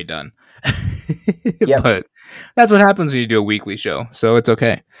probably already done. Yep. But that's what happens when you do a weekly show, so it's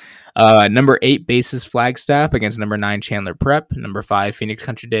okay. Number 8, Basis Flagstaff against number 9, Chandler Prep. Number 5, Phoenix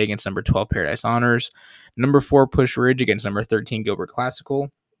Country Day against number 12, Paradise Honors. Number 4, Push Ridge against number 13, Gilbert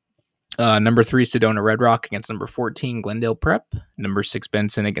Classical. Number 3, Sedona Red Rock against number 14, Glendale Prep. Number 6,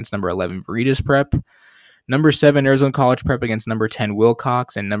 Benson against number 11, Veritas Prep. Number 7, Arizona College Prep against number 10,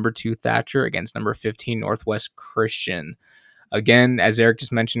 Wilcox. And number 2, Thatcher against number 15, Northwest Christian. Again, as Eric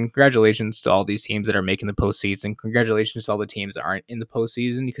just mentioned, congratulations to all these teams that are making the postseason. Congratulations to all the teams that aren't in the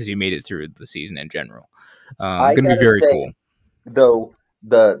postseason because you made it through the season in general. Going to be very cool. Though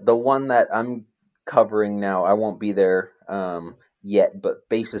the one that I'm covering now, I won't be there yet, but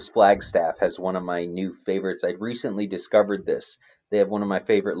Basis Flagstaff has one of my new favorites. I recently discovered this. They have one of my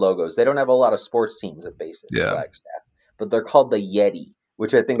favorite logos. They don't have a lot of sports teams at Basis Flagstaff, but they're called the Yeti,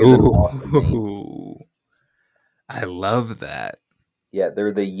 which I think is an awesome name. I love that. Yeah,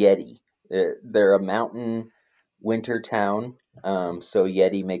 they're the Yeti. They're a mountain winter town, so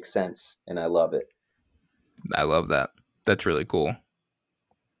Yeti makes sense, and I love it. I love that. That's really cool.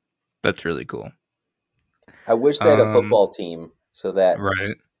 That's really cool. I wish they had a football team so that...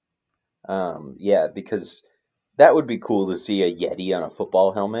 Right. Yeah, because that would be cool to see a Yeti on a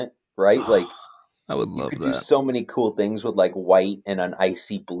football helmet, right? Like, I would love that. You could do so many cool things with, like, white and an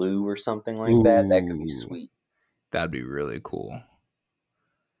icy blue or something like that. That could be sweet. That'd be really cool.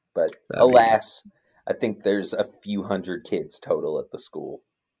 But alas, I think there's a few hundred kids total at the school.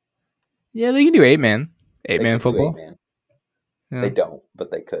 Yeah, they can do 8-man. 8-man football. 8-man. Yeah. They don't,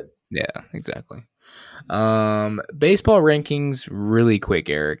 but they could. Yeah, exactly. Baseball rankings really quick,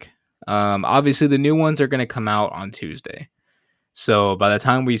 Eric. Obviously, the new ones are going to come out on Tuesday. So by the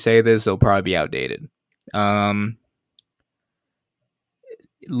time we say this, they'll probably be outdated.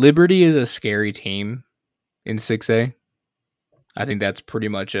 Liberty is a scary team in 6A. I think that's pretty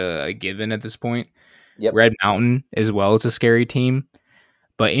much a given at this point. Yep. Red Mountain as well is a scary team.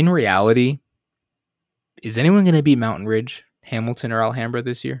 But in reality, is anyone going to beat Mountain Ridge, Hamilton, or Alhambra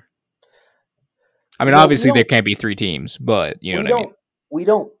this year? I mean, obviously there can't be 3 teams, but you know what I mean. We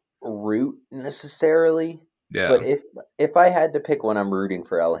don't root necessarily, But Yeah. if I had to pick one, I'm rooting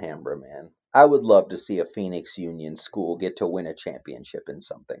for Alhambra, man. I would love to see a Phoenix Union school get to win a championship in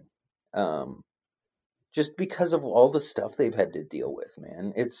something. Um, just because of all the stuff they've had to deal with,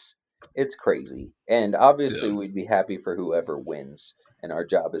 man. It's crazy. And Yeah. obviously we'd be happy for whoever wins, and our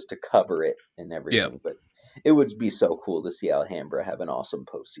job is to cover it and Yeah. everything, but it would be so cool to see Alhambra have an awesome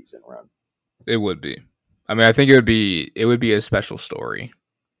postseason run. It would be. I mean, I think it would be a special story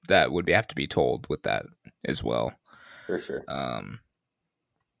that would have to be told with that as well. For sure. Um,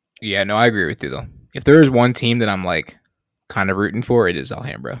 yeah, no, I agree with you though. If there is one team that I'm like kind of rooting for, it is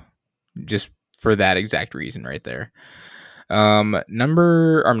Alhambra, just for that exact reason right there.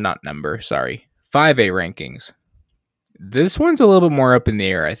 Number, or not number, sorry, 5A rankings. This one's a little bit more up in the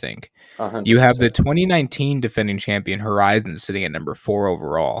air, I think. You have the 100%. 2019 defending champion Horizon sitting at number 4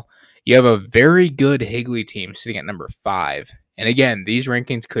 overall. You have a very good Higley team sitting at number 5. And again, these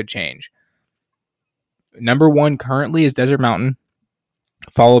rankings could change. Number 1 currently is Desert Mountain,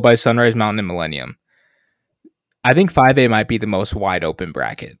 followed by Sunrise Mountain and Millennium. I think 5A might be the most wide open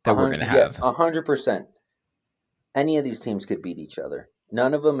bracket that we're going to Yeah, have. 100%. Any of these teams could beat each other.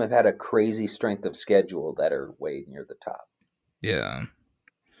 None of them have had a crazy strength of schedule that are way near the top. Yeah.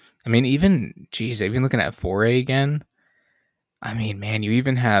 I mean, even looking at 4A again, I mean, man, you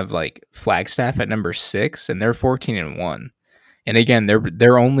even have like Flagstaff at number 6, and they're 14-1. And again,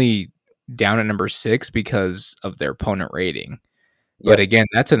 they're only down at number 6 because of their opponent rating. But Yep. again,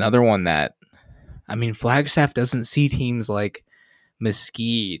 that's another one that, I mean, Flagstaff doesn't see teams like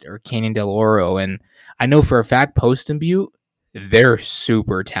Mesquite or Canyon del Oro, and I know for a fact Post and Butte, they're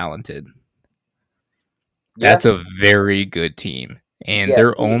super talented. Yeah. That's a very good team. And Yeah.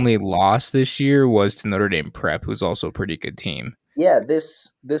 their only loss this year was to Notre Dame Prep, who's also a pretty good team. Yeah,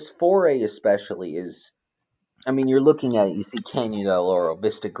 this 4A especially is, I mean, you're looking at it, you see Canyon del Oro,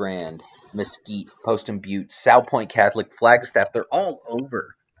 Vista Grande, Mesquite, Post and Butte, South Point Catholic, Flagstaff, they're all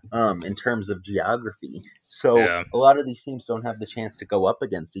over in terms of geography. So Yeah. a lot of these teams don't have the chance to go up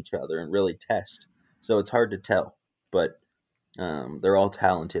against each other and really test. So it's hard to tell. But they're all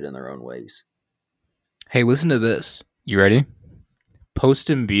talented in their own ways. Hey, listen to this. You ready? Post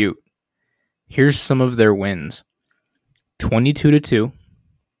and Butte. Here's some of their wins: 22-2,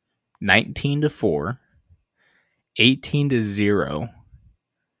 19-4, 18-0,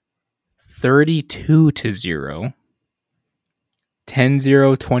 32-0,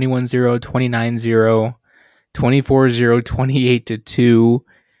 10-0, 21-0, 29-0, 24-0, 28-2,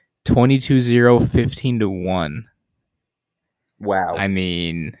 22-0, 15-1. Wow. I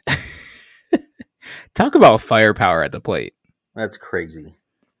mean, talk about firepower at the plate. That's crazy.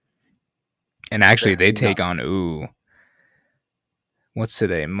 And actually, That's they take nuts. on, what's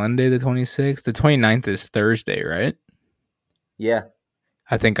today? Monday the 26th? The 29th is Thursday, right? Yeah.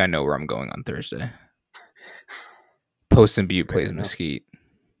 I think I know where I'm going on Thursday. Post and Butte Fair plays enough. Mesquite.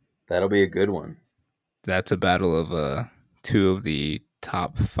 That'll be a good one. That's a battle of two of the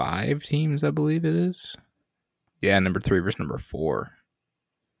top 5 teams, I believe it is. Yeah, number 3 versus number 4.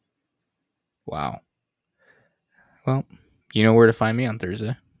 Wow. Well, you know where to find me on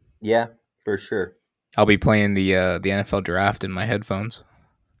Thursday. Yeah, for sure. I'll be playing the NFL draft in my headphones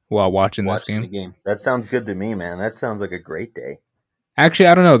while watching this Watching the game. game. That sounds good to me, man. That sounds like a great day. Actually,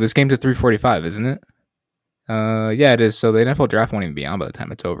 I don't know. This game's at 3:45, isn't it? Yeah, it is. So the NFL draft won't even be on by the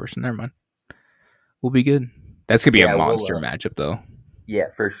time it's over. So never mind. We'll be good. That's gonna be a Yeah, we'll monster matchup, though.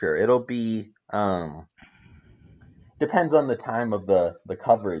 yeah, for sure. It'll be depends on the time of the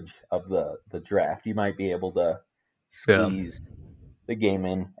coverage of the draft. You might be able to Yeah. squeeze the game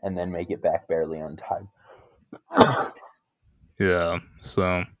in and then make it back barely on time. Yeah.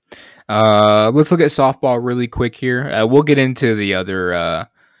 So, let's look at softball really quick here. We'll get into the other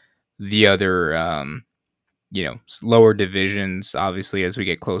lower divisions obviously as we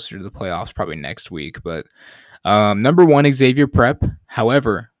get closer to the playoffs, probably next week. But number 1, Xavier Prep.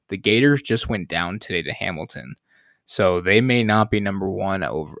 However, the Gators just went down today to Hamilton, so they may not be number 1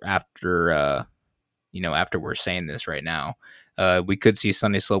 over after we're saying this right now. We could see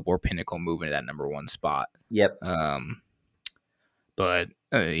Sunday Slope or Pinnacle moving to that number 1 spot. Yep. But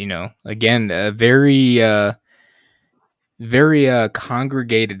again, a very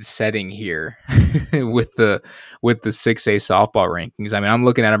congregated setting here with the 6A softball rankings. I mean, I'm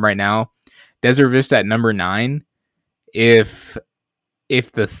looking at them right now. Desert Vista at number 9. If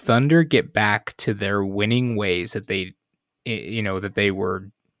the Thunder get back to their winning ways that they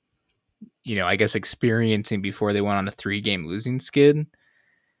were, I guess experiencing before they went on a 3-game losing skid,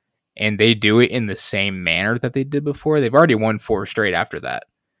 and they do it in the same manner that they did before, they've already won 4 straight after that.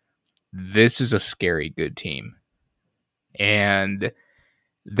 This is a scary good team. And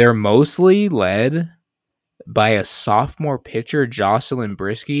they're mostly led by a sophomore pitcher, Jocelyn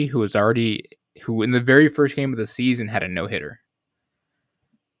Brisky, who in the very first game of the season had a no-hitter.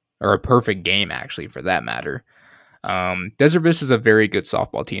 Or a perfect game, actually, for that matter. Desert Vista is a very good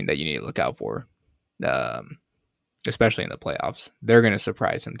softball team that you need to look out for, um, especially in the playoffs. They're going to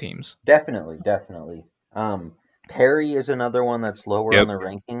surprise some teams. Definitely, definitely. Perry is another one that's lower on Yep. the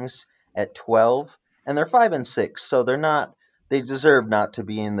rankings at 12, and they're 5-6, so they're not. They deserve not to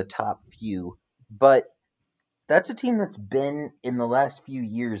be in the top few, but that's a team that's been in the last few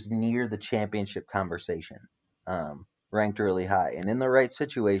years near the championship conversation, ranked really high, and in the right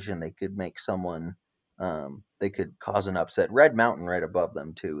situation, they could make someone. They could cause an upset. Red Mountain right above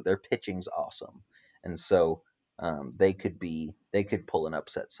them too. Their pitching's awesome, and so they could pull an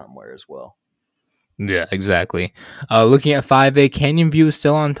upset somewhere as well. Yeah, exactly. Looking at 5A, Canyon View is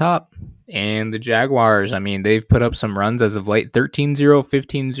still on top. And the Jaguars, I mean, they've put up some runs as of late 13-0,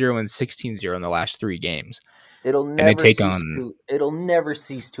 15-0, and 16-0 in the last 3 games. It'll And they never take cease on. to it'll never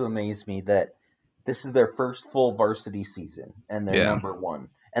cease to amaze me that this is their first full varsity season and they're Yeah. number one.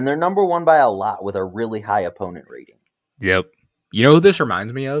 And they're number one by a lot with a really high opponent rating. Yep. You know who this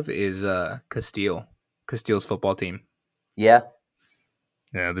reminds me of is Castile's football team. Yeah.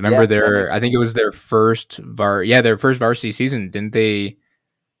 Yeah, remember that makes I think it sense. was their first varsity season. Didn't they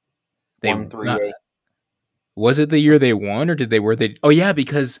 1-3-8. was it the year they won or were they Oh yeah,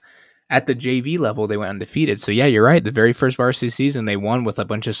 because at the JV level they went undefeated. So yeah, you're right. The very first varsity season they won with a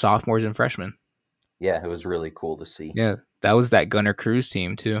bunch of sophomores and freshmen. Yeah, it was really cool to see. Yeah, that was that Gunnar Cruz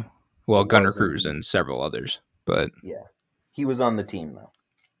team too. Well, It Gunnar was Cruz indeed. and several others, but Yeah. He was on the team though.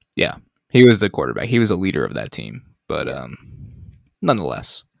 yeah, he was the quarterback. He was a leader of that team, but Yeah.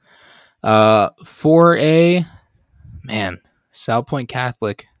 nonetheless. 4A, man, South Point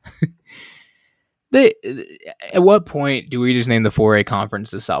Catholic. They At what point do we just name the 4A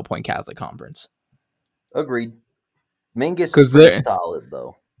conference the South Point Catholic Conference? Agreed. Mingus is 'Cause pretty solid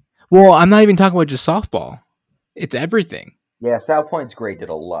though. Well, I'm not even talking about just softball. It's everything. Yeah, South Point's great at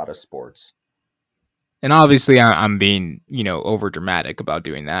a lot of sports. And obviously, I'm being over dramatic about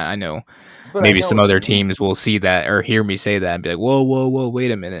doing that. I know But I maybe know some what other you mean. teams will see that or hear me say that and be like, whoa, whoa, whoa,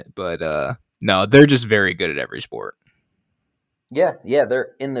 wait a minute. But no, they're just very good at every sport. Yeah,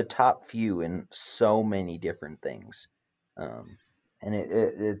 they're in the top few in so many different things, and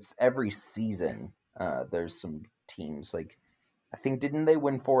it's every season. There's some teams like I think didn't they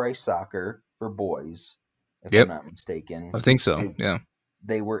win 4A soccer for boys, if I'm Yep, not mistaken. I think so. They Yeah,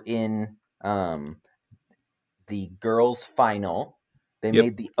 they were in the girls' final. They yep,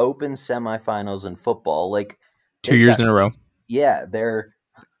 made the open semifinals in football. Like 2 they've years got in a row. yeah, they're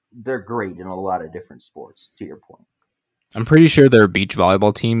great in a lot of different sports. To your point. I'm pretty sure their beach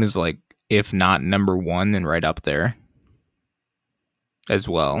volleyball team is like, if not number one, then right up there as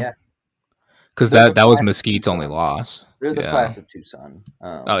well. Yeah, Because they're the that was class of Mesquite's only Tucson. loss. They're the Yeah. class of Tucson.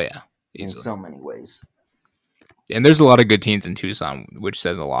 Oh yeah, In easily. so many ways. And there's a lot of good teams in Tucson, which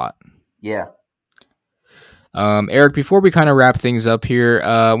says a lot. Yeah. Eric, before we kind of wrap things up here,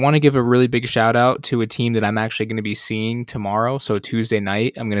 I want to give a really big shout out to a team that I'm actually going to be seeing tomorrow. So Tuesday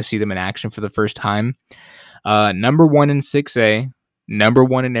night, I'm going to see them in action for the first time. Number 1 in 6A, number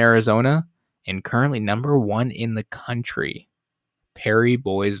 1 in Arizona, and currently number 1 in the country, Perry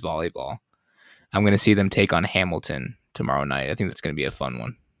Boys Volleyball. I'm going to see them take on Hamilton tomorrow night. I think that's going to be a fun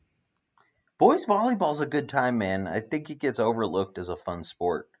one. Boys volleyball's a good time, man. I think it gets overlooked as a fun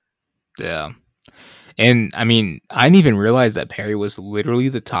sport. Yeah. And I mean, I didn't even realize that Perry was literally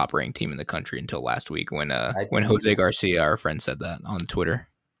the top ranked team in the country until last week when Jose either. Garcia, our friend, said that on Twitter.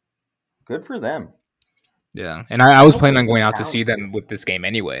 Good for them. Yeah. And I was planning on Hopefully going out some to see talent. them with this game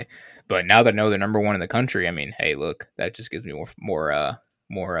anyway. But now that I know they're number 1 in the country, I mean, hey, look, that just gives me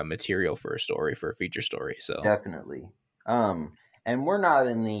more material for a story, for a feature story. So Definitely. And we're not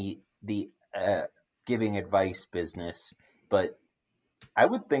in the giving advice business, but I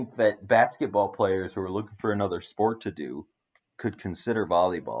would think that basketball players who are looking for another sport to do could consider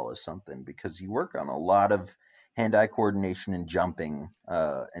volleyball as something because you work on a lot of hand-eye coordination and jumping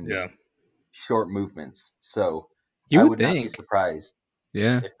and yeah, short movements. So you I would would not be think. surprised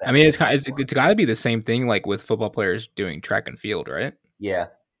Yeah. if I that mean, was a it's got to be the same thing like with football players doing track and field, right? Yeah.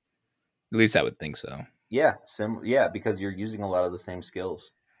 At least I would think so. Yeah, yeah, because you're using a lot of the same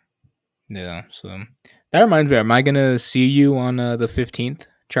skills. Yeah, so that reminds me. Am I gonna see you on the 15th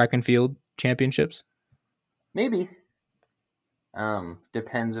track and field championships? Maybe.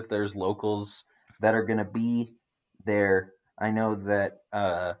 Depends if there's locals that are gonna be there. I know that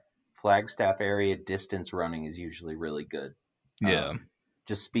Flagstaff area distance running is usually really good. Yeah.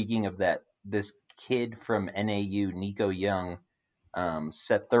 Just speaking of that, this kid from NAU, Nico Young,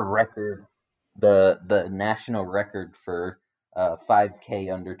 set the record The national record for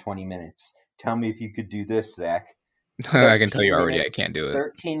 5K under 20 minutes. Tell me if you could do this, Zach. I can tell you 13 already I minutes, can't do it.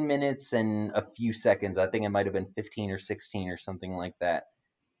 13 minutes and a few seconds. I think it might have been 15 or 16 or something like that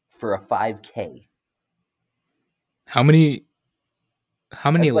for a 5K. How many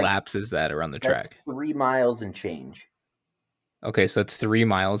That's like laps is that around the that's track? 3 miles and change. Okay, so it's 3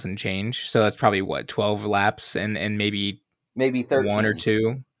 miles and change. So that's probably what, 12 laps and maybe Maybe one or 13.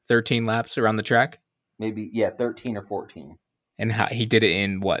 two, 13 laps around the track. Maybe, yeah, 13 or 14. And he did it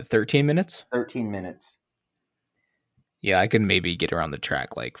in what, 13 minutes? 13 minutes. Yeah, I could maybe get around the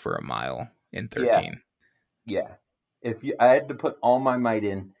track like for a mile in Yeah, 13. yeah. If I had to put all my might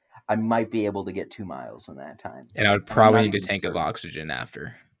in, I might be able to get 2 miles in that time. And I would And I'm probably not need a even tank of certain. oxygen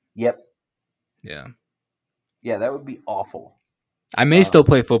after. Yep. Yeah. Yeah, that would be awful. I may still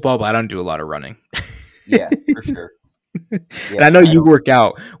play football, but I don't do a lot of running. Yeah, for sure. And Yeah, I know I you don't. work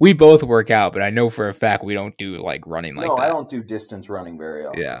out. We both work out, but I know for a fact we don't do like running like No, I that. don't do distance running very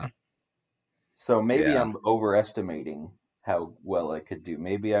often. Yeah. So maybe Yeah. I'm overestimating how well I could do.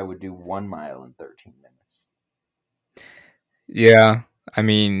 Maybe I would do 1 mile in 13 minutes. Yeah. I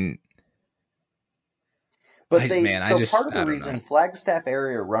mean, But I part of the don't know. reason Flagstaff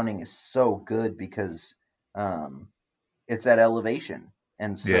area running is so good because um, it's at elevation.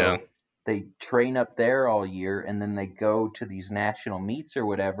 And Yeah. so they train up there all year and then they go to these national meets or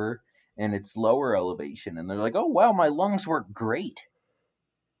whatever and it's lower elevation and they're like, "Oh wow, my lungs work great."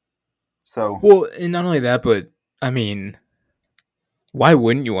 So, Well, and not only that, but I mean, why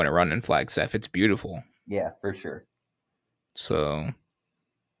wouldn't you want to run in Flagstaff? It's beautiful. yeah, for sure. So,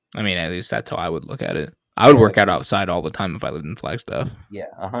 I mean, at least that's how I would look at it. I would I work out agree. outside all the time if I lived in Flagstaff. Yeah,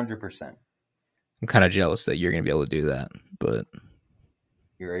 100%. I'm kind of jealous that you're going to be able to do that. But,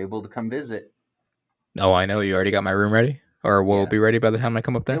 You're able to come visit. oh, I know you already got my room ready, or will it Yeah, be ready by the time I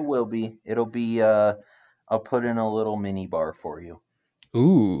come up it there? will be. It'll be I'll put in a little mini bar for you.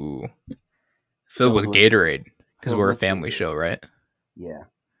 Ooh, filled Filled with with Gatorade because filled we're a with family Gatorade. show, right? Yeah.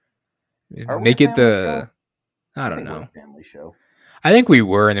 Are we a Make it family show? I I don't think we're a know. family show. I think we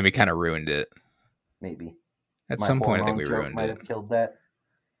were, and then we kind of ruined it. Maybe. At My some point, I think hormone we joke ruined might it. have killed that.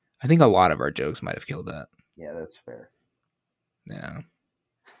 I think a lot of our jokes might have killed that. Yeah, that's fair. Yeah.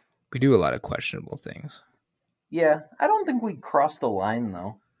 We do a lot of questionable things. Yeah, I don't think we crossed the line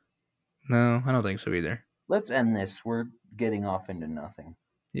though. No, I don't think so either. Let's end this. We're getting off into nothing.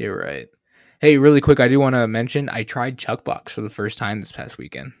 You're right. Hey, really quick, I do want to mention I tried Chuck Box for the first time this past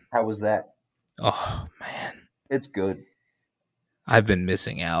weekend. How was that? Oh, man. It's good. I've been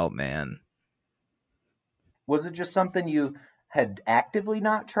missing out, man. Was it just something you had actively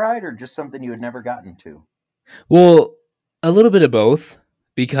not tried or just something you had never gotten to? Well, a little bit of both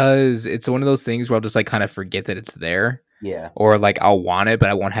because it's one of those things where I'll just like kind of forget that it's there, Yeah. or like I'll want it but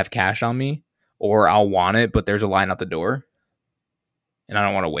I won't have cash on me, or I'll want it but there's a line out the door and I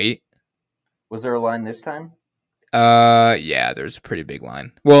don't want to wait. Was there a line this time? Yeah, there's a pretty big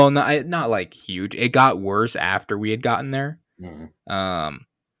line. Well, not like huge. It got worse after we had gotten there. Mm.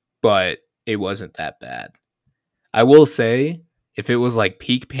 But it wasn't that bad. I will say, if it was like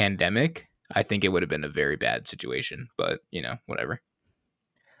peak pandemic, I think it would have been a very bad situation. But whatever.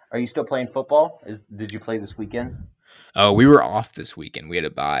 Are you still playing football? Did you play this weekend? Oh, we were off this weekend. We had a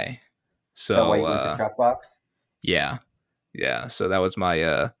bye. Is that why So you went to Chuck Box? yeah, yeah. So that was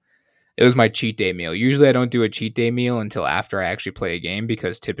my it was my cheat day meal. Usually, I don't do a cheat day meal until after I actually play a game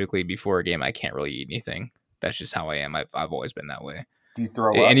because typically before a game I can't really eat anything. That's just how I am. I've always been that way. Do you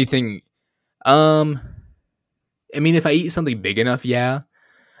throw up? Anything. Um, I mean, if I eat something big enough, yeah.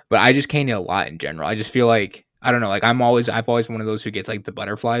 But I just can't eat a lot in general. I just feel like I don't know. Like I've always one of those who gets like the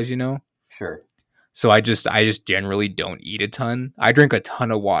butterflies. Sure. So I just generally don't eat a ton. I drink a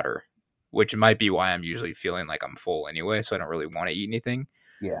ton of water, which might be why I'm usually feeling like I'm full anyway. So I don't really want to eat anything.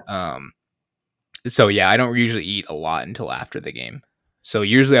 Yeah. So yeah, I don't usually eat a lot until after the game. So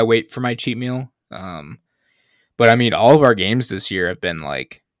usually I wait for my cheat meal. But I mean, all of our games this year have been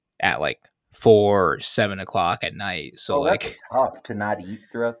like at like 4 or 7 o'clock at night. So Oh, that's like, tough to not eat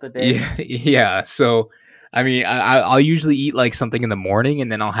throughout the day. yeah, yeah. So I mean, I'll usually eat like something in the morning, and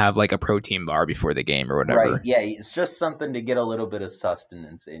then I'll have like a protein bar before the game or Right. whatever. Yeah, it's just something to get a little bit of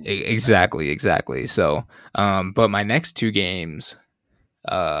sustenance in you. Exactly. So, but my next two games,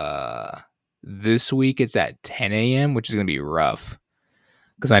 this week it's at 10 a.m., which is gonna be rough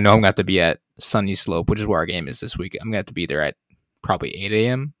because I know I'm gonna have to be at Sunny Slope, which is where our game is this week. I'm gonna have to be there at probably 8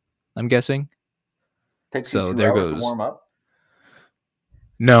 a.m. I'm guessing. Takes you So two there hours to goes. warm up.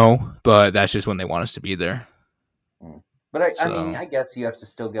 No, but that's just when they want us to be there. Mm. But I mean, So I guess you have to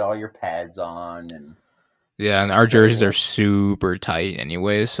still get all your pads on and yeah, and our jerseys are shirts. super tight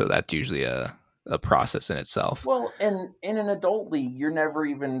anyways, so that's usually a process in itself. Well, and in an adult league, you're never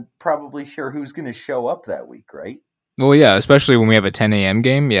even probably sure who's going to show up that week, right? Well, yeah, especially when we have a 10 a.m.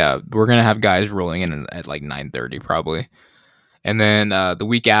 game. Yeah, we're gonna have guys rolling in at like 9:30 probably, and then the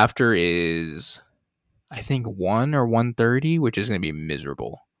week after is I think 1 or 1:30, which is gonna be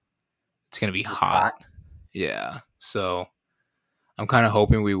miserable. It's gonna be Just hot. hot. Yeah, so I'm kind of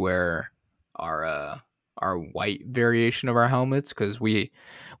hoping we wear our white variation of our helmets because we're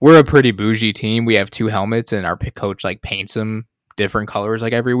a pretty bougie team. We have 2 helmets, and our coach like paints them different colors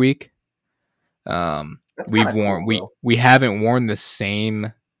like every week. That's kind We've of worn cool, though. we haven't worn the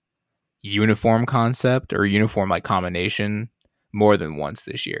same uniform concept or uniform like combination more than once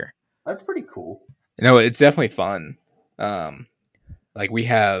this year. That's pretty cool. No, it's definitely fun. Um, like we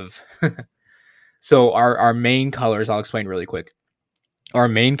have, so our main colors. I'll explain really quick. Our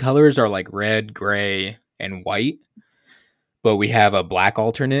main colors are like red, gray, and white, but we have a black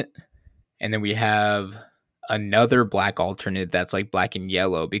alternate, and then we have another black alternate that's like black and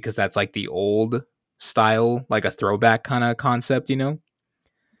yellow because that's like the old style, like a throwback kind of concept, you know.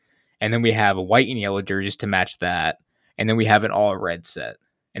 And then we have a white and yellow jerseys to match that, and then we have an all red set,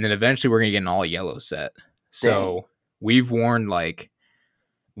 and then eventually we're gonna get an all yellow set. Dang. So we've worn like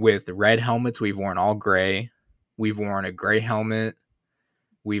with red helmets, we've worn all gray, we've worn a gray helmet,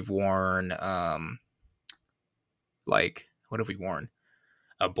 we've worn like what have we worn?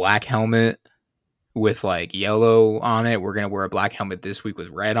 A black helmet with like yellow on it. We're gonna wear a black helmet this week with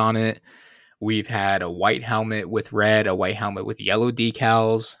red on it. We've had a white helmet with red, a white helmet with yellow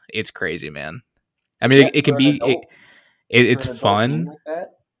decals. It's crazy, man. I mean, Yeah, it can be for it's an adult team fun. like that,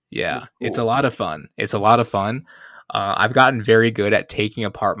 Yeah, that's it's a cool. lot of fun. It's a lot of fun. I've gotten very good at taking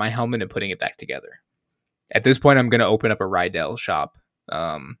apart my helmet and putting it back together. At this point, I'm going to open up a Rydell shop,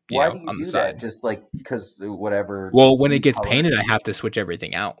 Why do you on the do that? side. Just like because whatever Well, when it gets recolor? painted, I have to switch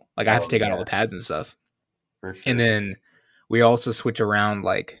everything out. Like I have to Oh take out all the yeah, pads and stuff. for And sure. then we also switch around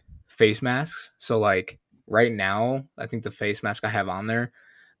like face masks. So like right now, I think the face mask I have on there,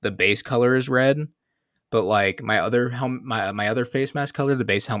 the base color is red, but like my other my other face mask color, the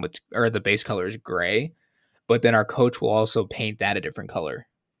base helmet or the base color is gray. But then our coach will also paint that a different color.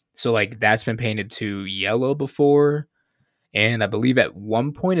 So like that's been painted to yellow before, and I believe at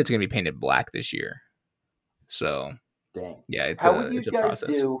one point it's gonna be painted black this year. So Dang. yeah, How would you it's a guys process.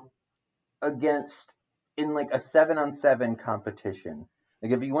 do against in like a 7-on-7 competition?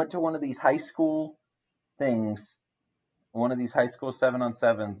 Like if you went to one of these high school things, one of these high school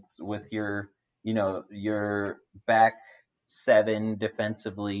 7-on-7s with your back seven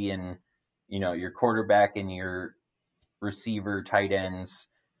defensively and your quarterback and your receiver, tight ends,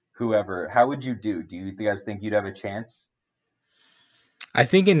 whoever. How would you do? Do you guys think you'd have a chance? I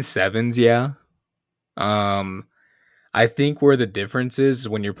think in sevens, yeah. Um, I think where the difference is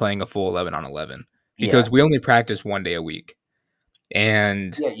when you're playing a full 11 on 11 Yeah. because we only practice 1 day a week,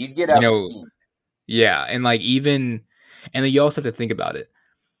 and Yeah, you'd get you out know, schemed. yeah, and like even, and then you also have to think about it.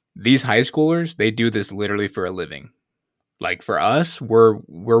 These high schoolers, they do this literally for a living. Like for us, we're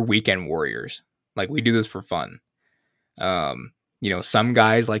weekend warriors. Like we do this for fun. Some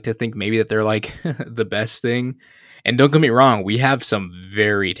guys like to think maybe that they're like the best thing. And don't get me wrong, we have some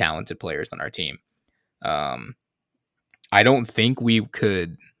very talented players on our team. Um, I don't think we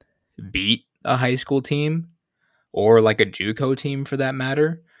could beat a high school team or like a JUCO team for that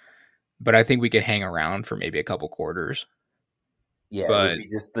matter, but I think we could hang around for maybe a couple quarters. Yeah, it would But be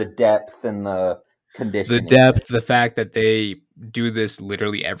just the depth and the the conditioning depth, that the fact that they do this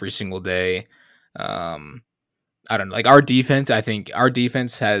literally every single day, um, I don't know. Like our defense, I think our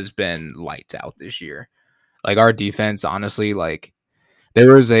defense has been lights out this year. Like our defense, honestly, like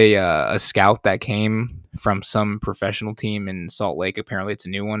there was a scout that came from some professional team in Salt Lake. Apparently, it's a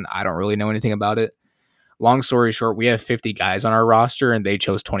new one. I don't really know anything about it. Long story short, we have 50 guys on our roster, and they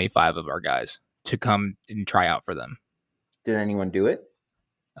chose 25 of our guys to come and try out for them. did anyone do it?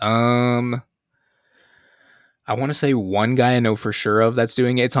 Um, I want to say one guy I know for sure of that's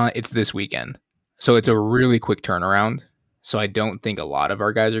doing it. It's this weekend, so it's a really quick turnaround. So I don't think a lot of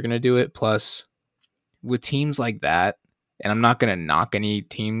our guys are going to do it. Plus, with teams like that, and I'm not going to knock any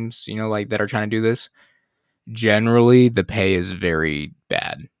teams, like that are trying to do this. Generally, the pay is very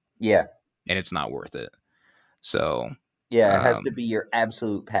bad, Yeah. and it's not worth it. So, Yeah, it has to um, be your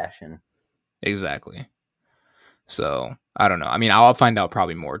absolute passion. exactly. So I don't know. I mean, I'll find out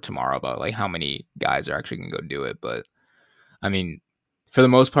probably more tomorrow about like how many guys are actually gonna go do it. But I mean, for the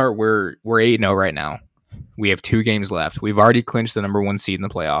most part, we're 8-0 right now. We have 2 games left. We've already clinched the number 1 seed in the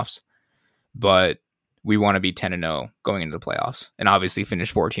playoffs, but we want to be 10-0 going into the playoffs, and obviously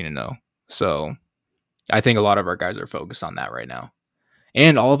finish 14-0. So I think a lot of our guys are focused on that right now,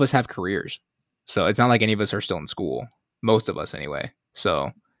 and all of us have careers. So it's not like any of us are still in school. Most of us anyway.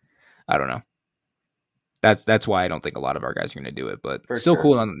 So I don't know. That's why I don't think a lot of our guys are going to do it, but For still sure.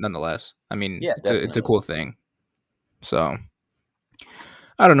 cool nonetheless. I mean, Yeah, it's a definitely. cool thing. So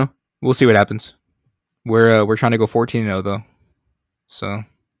I don't know. We'll see what happens. We're trying to go 14-0 though. So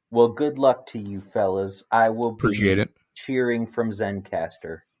Well, good luck to you fellas. I will appreciate be it. cheering from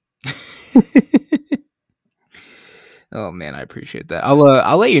Zencaster. Oh man, I appreciate that.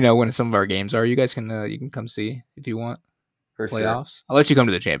 I'll let you know when some of our games are. You guys can you can come see if you want For sure. playoffs. I'll let you come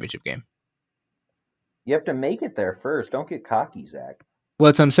to the championship game. You have to make it there first. Don't get cocky, Zach. Well,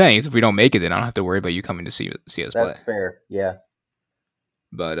 that's what I'm saying. Is if we don't make it, then I don't have to worry about you coming to see us play. That's fair. Yeah.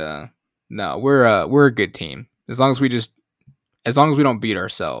 But no, we're a good team. As long as we don't beat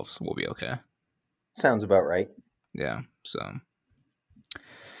ourselves, we'll be okay. Sounds about right. Yeah. So,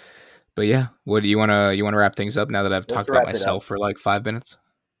 but yeah, what do you wanna wrap things up now that I've Let's talked about wrap it up. myself for like 5 minutes?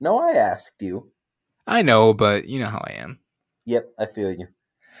 No, I asked you. I know, but you know how I am. Yep, I feel you.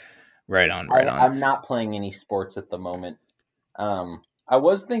 Right on, right on. I'm not playing any sports at the moment. I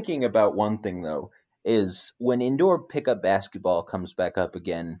was thinking about one thing though, is when indoor pickup basketball comes back up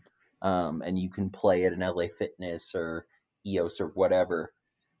again, and you can play at an LA Fitness or EOS or whatever.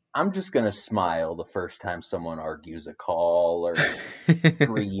 I'm just gonna smile the first time someone argues a call or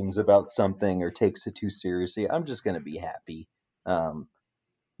screams about something or takes it too seriously. I'm just gonna be happy. Um,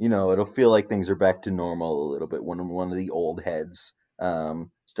 it'll feel like things are back to normal a little bit when one of the old heads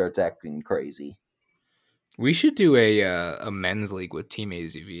starts acting crazy. We should do a men's league with Team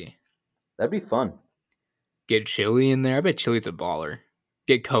AZV. That'd be fun. Get Chili in there. I bet Chili's a baller.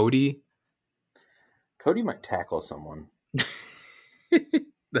 Get Cody. Cody might tackle someone.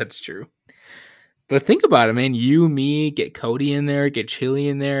 That's true. But think about it, man. You, me, get Cody in there, get Chili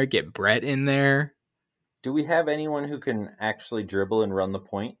in there, get Brett in there. Do we have anyone who can actually dribble and run the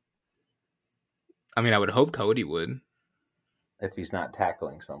point I mean, I would hope Cody would. if he's not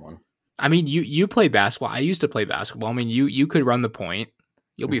tackling someone? I mean, you play basketball. I used to play basketball. I mean, you could run the point.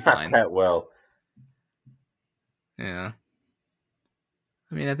 You'll be Not fine. that well. Yeah.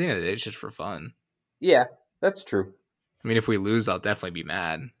 I mean, at the end of the day, it's just for fun. Yeah, that's true. I mean, if we lose, I'll definitely be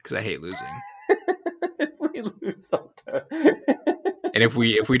mad because I hate losing. If we lose sometime. And if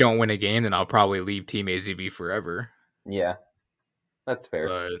we don't win a game, then I'll probably leave Team AZV forever. Yeah, that's fair.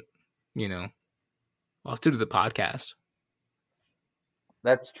 But I'll still do the podcast.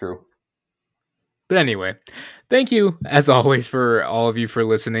 That's true. But anyway, thank you as always for all of you for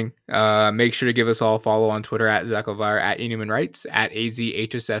listening. Make sure to give us all a follow on Twitter at Zach Elvira, at Inhuman Rights, at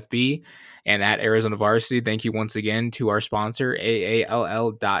AZHSFB, and at Arizona Varsity. Thank you once again to our sponsor,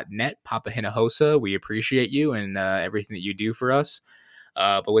 AALL.net, Papa Hinojosa. We appreciate you and everything that you do for us.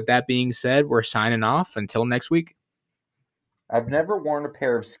 But with that being said, we're signing off until next week. I've never worn a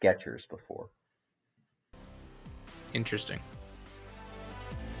pair of Skechers before. Interesting.